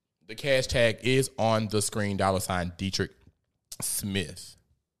 The cash tag is on the screen, $ Dietrich Smith.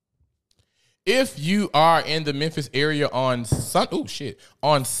 If you are in the Memphis area on Sunday,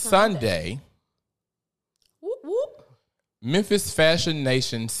 whoop, whoop. Memphis Fashion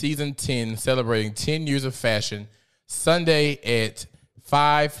Nation Season 10, celebrating 10 years of fashion, Sunday at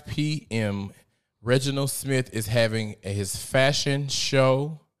 5 p.m., Reginald Smith is having his fashion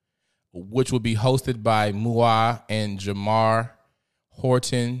show, which will be hosted by Mua and Jamar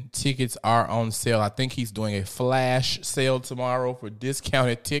Horton. Tickets are on sale. I think he's doing a flash sale tomorrow for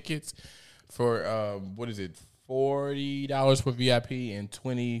discounted tickets for, $40 for VIP and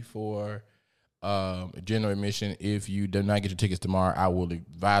 $20 for general admission. If you do not get your tickets tomorrow, I will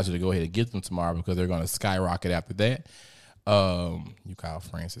advise you to go ahead and get them tomorrow because they're going to skyrocket after that. You call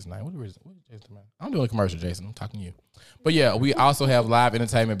Francis Knight. What is Jason? I'm doing a commercial, Jason. I'm talking to you. But yeah, we also have live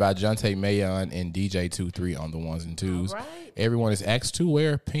entertainment by Jonte Mayon and DJ 23 on the ones and twos. Right. Everyone is asked to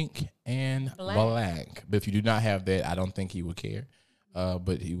wear pink and black. But if you do not have that, I don't think he would care.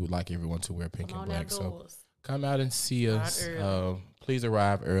 But he would like everyone to wear pink and black. So come out and see us. Please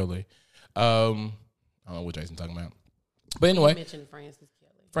arrive early. I don't know what Jason's talking about. But anyway. You mentioned Francis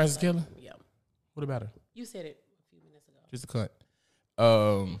Kelly. Francis Kelly? Yeah. What about her? You said it a few minutes ago. Just a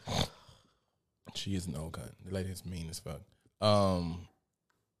cunt. She is an old cunt. The lady is mean as fuck.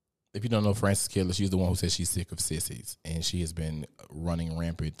 If you don't know Francis Kelly, she's the one who says she's sick of sissies. And she has been running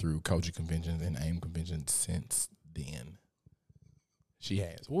rampant through culture conventions and AIM conventions since then. She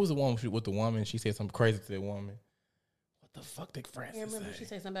has. What was the one with the woman? She said something crazy to that woman. What the fuck did Francis say? Remember she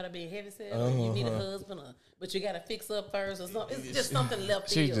said something about being heavy set, you need a husband, but you got to fix up first or something. It's just something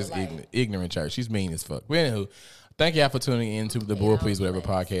left field. She's just ignorant church. She's mean as fuck. But anywho, thank y'all for tuning in to the Boy Please Whatever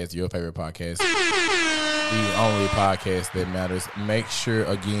podcast, your favorite podcast. The only podcast that matters. Make sure,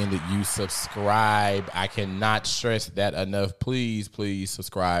 again, that you subscribe. I cannot stress that enough. Please, please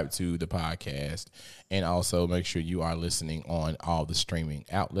subscribe to the podcast. And also make sure you are listening on all the streaming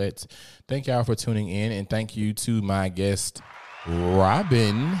outlets. Thank y'all for tuning in. And thank you to my guest,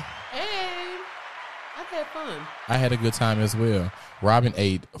 Robyn. Hey, I've had fun. I had a good time as well. Robyn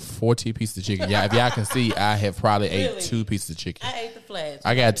ate 40 pieces of chicken. Yeah, if y'all can see, I have probably ate 2 pieces of chicken. I ate the flash.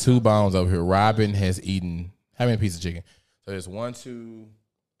 I got 2 bones over here. Robyn has eaten how many pieces of chicken? So there's 1, 2,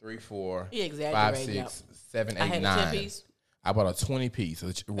 3, 4, 5, 6, 7, 8, 9. 10 piece. I bought a 20 piece.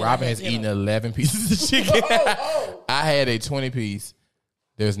 So Robyn has eaten 11 pieces of chicken. I had a 20 piece.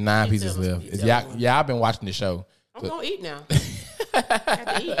 There's 9 pieces left. Yeah, I've been watching the show. I'm gonna eat now. I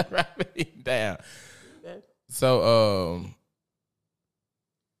have to eat. Robyn eating down. Okay. So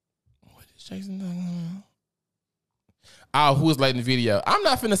what is Jason talking about? Oh, who was late in the video? I'm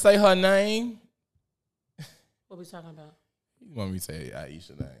not finna say her name. What we talking about? You want me to say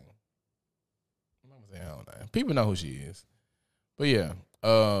Aisha name? I'm not gonna say her own name. People know who she is. But yeah,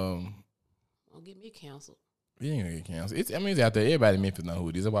 don't get me canceled. You ain't gonna get canceled. It's out there. Everybody in Memphis know who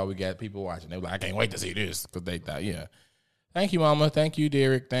it is. That's why we got people watching. They're like, I can't wait to see this because they thought, yeah. Thank you, Mama. Thank you,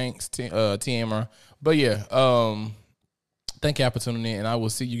 Derek. Thanks, Tamara. But yeah, thank y'all for tuning in, and I will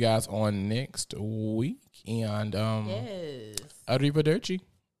see you guys on next week. And yes, arrivederci.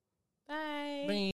 bye. Bye.